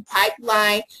fund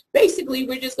pipeline. Basically,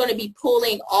 we're just going to be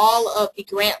pulling all of the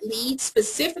grant leads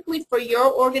specifically for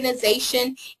your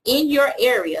organization in your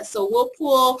area. So we'll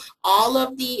pull all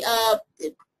of the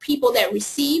people that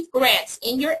receive grants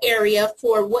in your area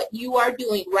for what you are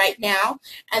doing right now,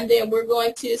 and then we're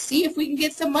going to see if we can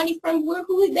get some money from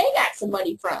who they got some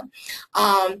money from.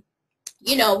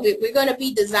 We're going to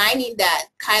be designing that.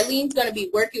 Kylene's going to be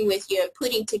working with you and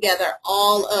putting together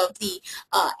all of the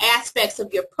aspects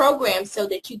of your program so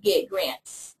that you get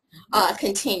grants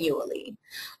continually.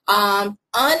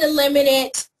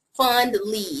 Unlimited fund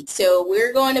leads. So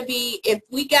we're going to be, if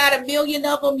we got 1 million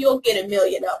of them, you'll get 1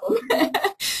 million of them.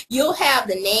 You'll have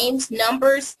the names,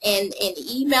 numbers, and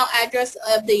email address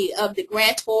of the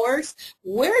grantors.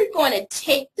 We're going to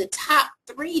take the top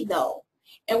 3 though,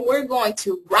 and we're going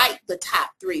to write the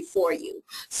top 3 for you.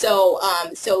 So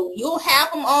so you'll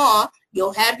have them all.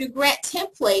 You'll have your grant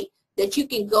template that you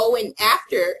can go in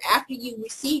after you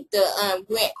receive the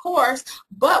grant course,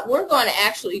 but we're going to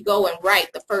actually go and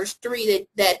write the first 3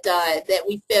 that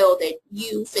we feel that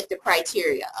you fit the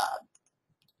criteria of.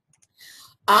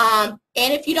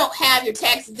 And if you don't have your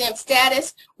tax exempt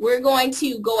status, we're going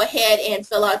to go ahead and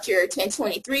fill out your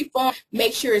 1023 form,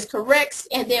 make sure it's correct,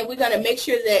 and then we're going to make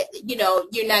sure that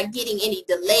you're not getting any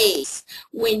delays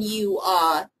when you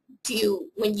do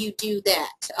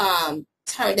that.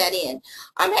 Turn that in.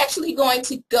 I'm actually going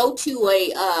to go to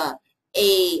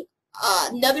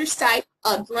another site,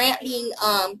 a granting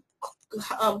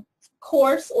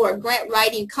course or a grant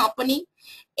writing company.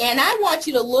 And I want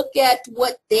you to look at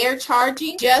what they're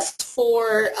charging just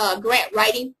for grant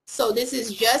writing. So this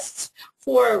is just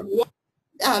for one.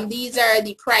 these are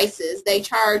the prices. They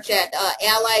charge at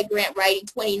Allied Grant Writing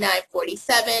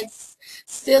 $29.47,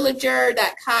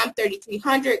 Stillager.com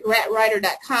 $3,300,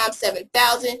 GrantWriter.com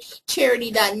 $7,000,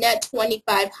 Charity.net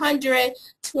 $2,500,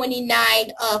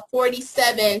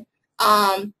 $29.47.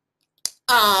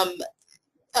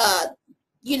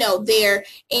 You know, there.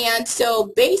 And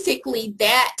so basically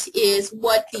that is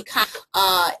what the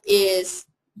is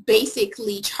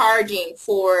basically charging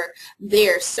for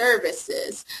their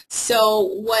services. So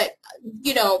what,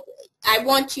 you know, I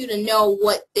want you to know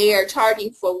what they're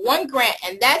charging for one grant,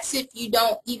 and that's if you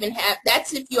don't even have,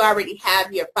 that's if you already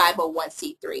have your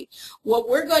 501c3. What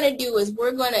we're going to do is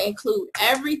we're going to include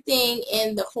everything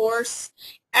in the course,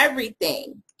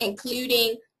 everything,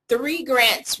 including 3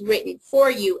 grants written for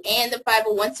you and the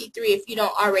 501c3 if you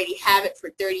don't already have it for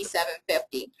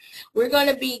 $37.50. We're going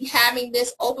to be having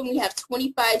this open. We have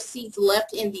 25 seats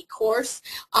left in the course,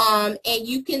 and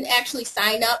you can actually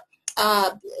sign up.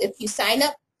 If you sign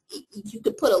up, you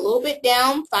could put a little bit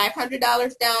down, $500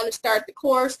 down to start the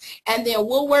course, and then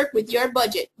we'll work with your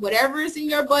budget. Whatever is in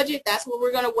your budget, that's what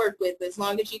we're going to work with, as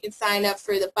long as you can sign up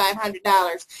for the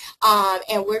 $500.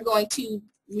 And we're going to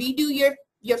redo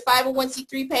your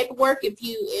 501c3 paperwork if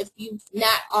you've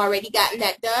not already gotten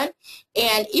that done.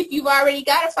 And if you've already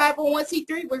got a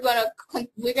 501c3, we're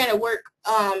gonna work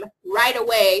right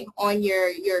away on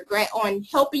your grant, on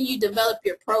helping you develop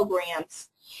your programs,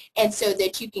 and so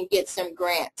that you can get some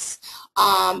grants.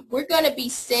 We're going to be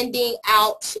sending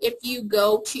out, if you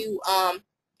go to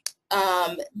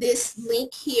this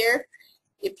link here,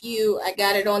 I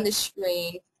got it on the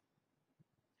screen.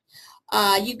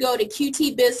 You go to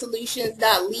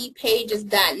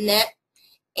qtbizsolutions.leadpages.net,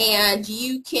 and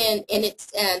you can, and it's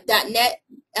 .net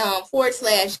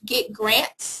 /get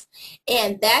grants,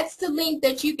 and that's the link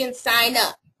that you can sign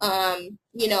up.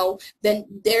 You know, then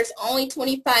there's only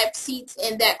 25 seats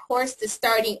in that course that's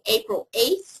starting April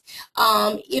 8th.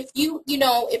 If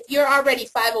if you're already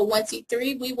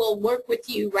 501c3, we will work with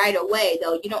you right away,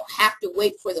 though. You don't have to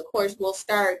wait for the course. We'll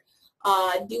start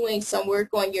doing some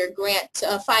work on your grant,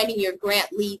 finding your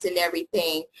grant leads and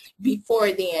everything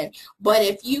before then. But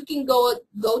if you can go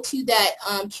to that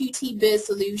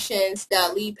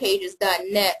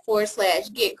qtbizsolutions.leadpages.net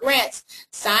 /get grants,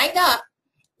 sign up.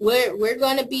 We're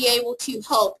going to be able to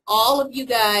help all of you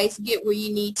guys get where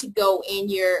you need to go in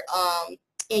your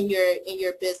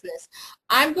business.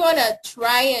 I'm going to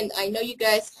try, and I know you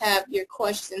guys have your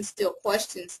questions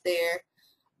there.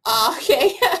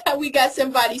 Okay, we got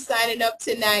somebody signing up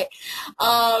tonight.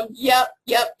 Yep,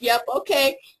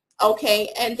 okay,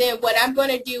 and then what I'm going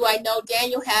to do, I know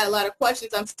Daniel had a lot of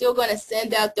questions. I'm still going to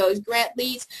send out those grant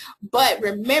leads. But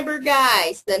remember,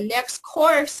 guys, the next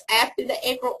course after the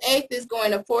April 8th is going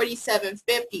to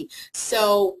 $47.50.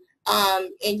 So,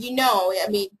 and you know, I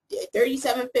mean,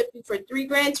 $37.50 for 3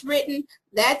 grants written,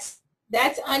 that's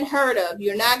unheard of.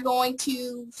 You're not going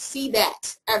to see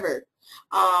that ever.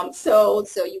 So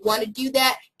you want to do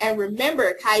that. And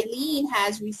remember, Kylene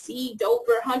has received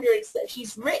over 100,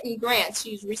 she's written grants.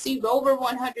 She's received over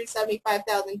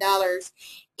 $175,000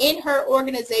 in her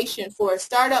organization for a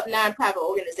startup nonprofit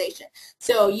organization.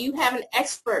 So you have an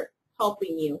expert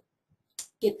helping you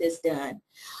get this done.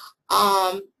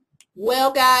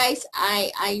 Well, guys,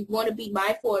 I want to be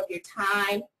mindful of your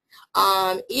time.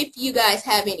 If you guys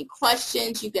have any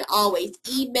questions, you can always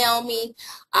email me.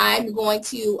 I'm going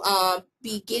to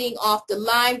be getting off the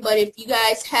line, but if you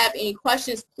guys have any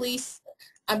questions, please,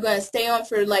 I'm going to stay on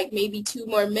for like maybe 2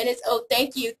 more minutes. Oh,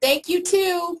 thank you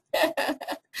too.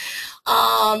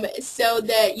 So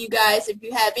that you guys, if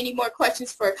you have any more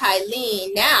questions for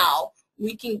Kylene now,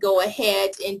 we can go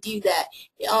ahead and do that.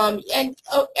 And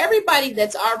everybody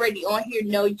that's already on here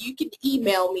know you can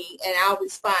email me and I'll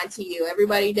respond to you.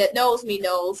 Everybody that knows me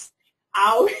knows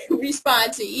I'll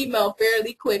respond to email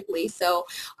fairly quickly. So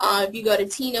if you go to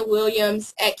Tina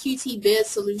Williams at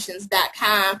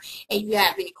qtbizsolutions.com and you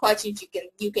have any questions,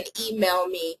 you can email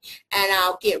me and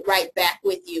I'll get right back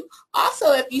with you.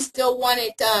 Also, if you still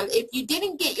wanted, if you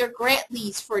didn't get your grant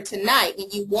leads for tonight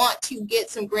and you want to get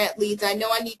some grant leads, I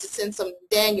know I need to send some to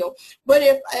Daniel, but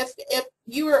if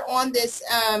you are on this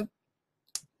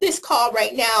this call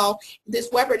right now, this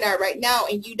webinar right now,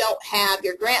 and you don't have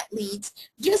your grant leads,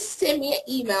 just send me an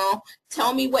email.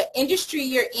 Tell me what industry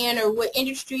you're in or what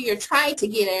industry you're trying to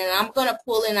get in, and I'm going to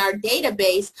pull in our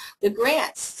database the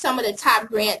grants, some of the top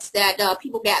grants that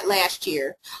people got last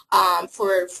year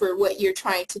for what you're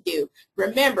trying to do.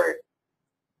 Remember,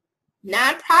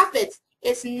 nonprofits,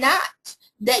 it's not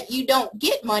that you don't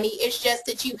get money, it's just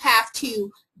that you have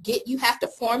to you have to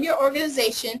form your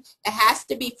organization. It has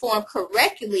to be formed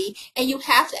correctly, and you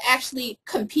have to actually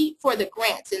compete for the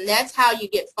grants, and that's how you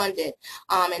get funded,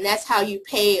 and that's how you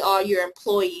pay all your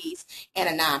employees in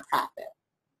a nonprofit.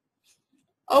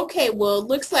 Okay, well, it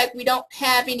looks like we don't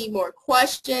have any more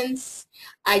questions.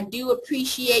 I do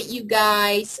appreciate you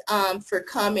guys for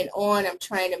coming on. I'm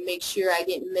trying to make sure I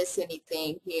didn't miss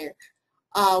anything here.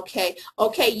 Okay,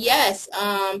 yes.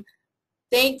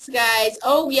 Thanks, guys.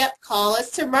 Oh, yep. Call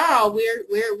us tomorrow.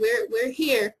 We're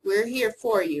here. We're here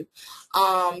for you.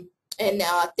 And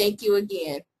thank you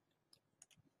again.